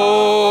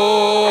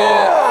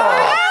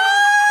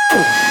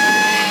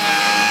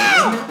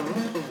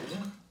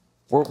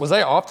Was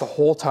I off the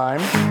whole time?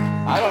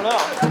 I don't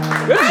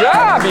know. Good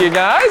job, you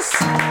guys.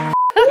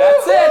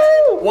 That's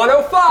it.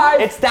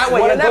 105. It's that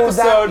way. What You an have to go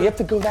episode. you have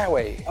to go that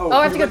way. Oh,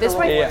 I have to go this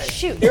way? Yeah.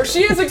 Shoot. Here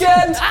she is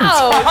again.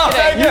 Oh,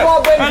 kidding. You've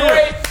all been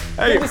great.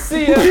 Good to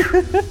see you.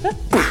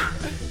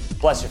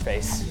 Bless your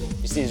face.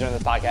 You see, during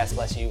the podcast,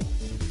 bless you.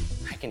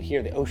 can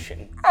hear the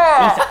ocean.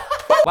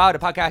 Wow, the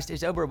podcast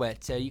is over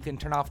with, so you can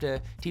turn off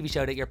the TV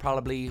show that you're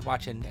probably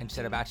watching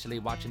instead of actually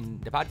watching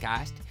the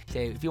podcast. So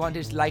if you want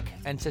to like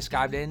and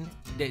subscribe then,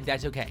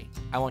 that's okay.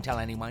 I won't tell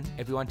anyone.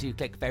 If you want to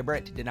click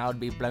favorite, then I would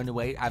be blown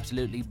away,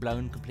 absolutely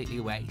blown completely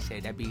away. So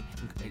that'd be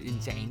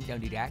insane.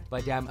 Don't do that.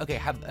 But okay,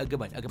 have a good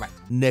one. Okay, bye.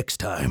 Next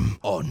time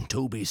on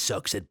Toby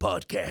Sucks at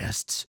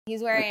Podcasts.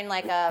 He's wearing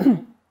like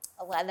a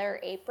leather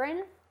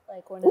apron,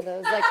 like one of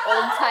those like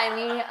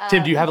old-timey.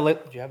 Tim, do you have one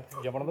of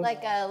those?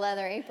 Like a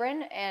leather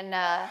apron, and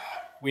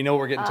We know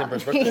we're getting Tim for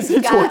his birthday.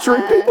 he's got,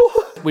 people?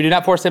 We do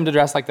not force him to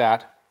dress like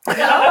that.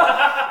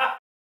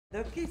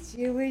 Look at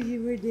you when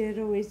you were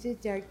little,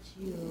 isn't that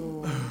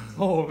cute?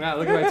 Oh, man,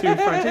 look at my two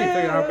front teeth.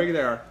 Look at how big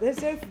they are. They're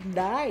so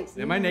nice.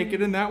 Am I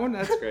naked in that one?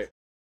 That's great.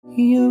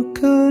 You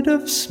could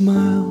have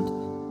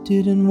smiled,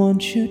 didn't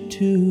want you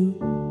to.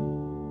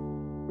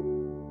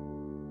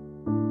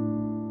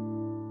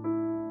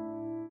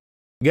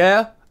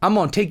 Girl, I'm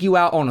gonna take you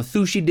out on a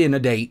sushi dinner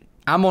date.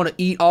 I'm gonna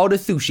eat all the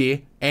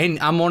sushi, and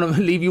I'm gonna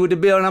leave you with the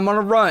bill, and I'm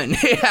gonna run.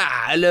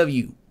 I love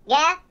you.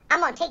 Yeah,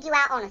 I'm gonna take you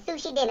out on a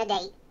sushi dinner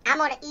date. I'm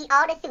gonna eat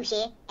all the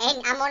sushi,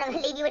 and I'm gonna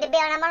leave you with the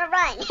bill, and I'm gonna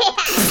run.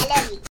 I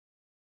love you.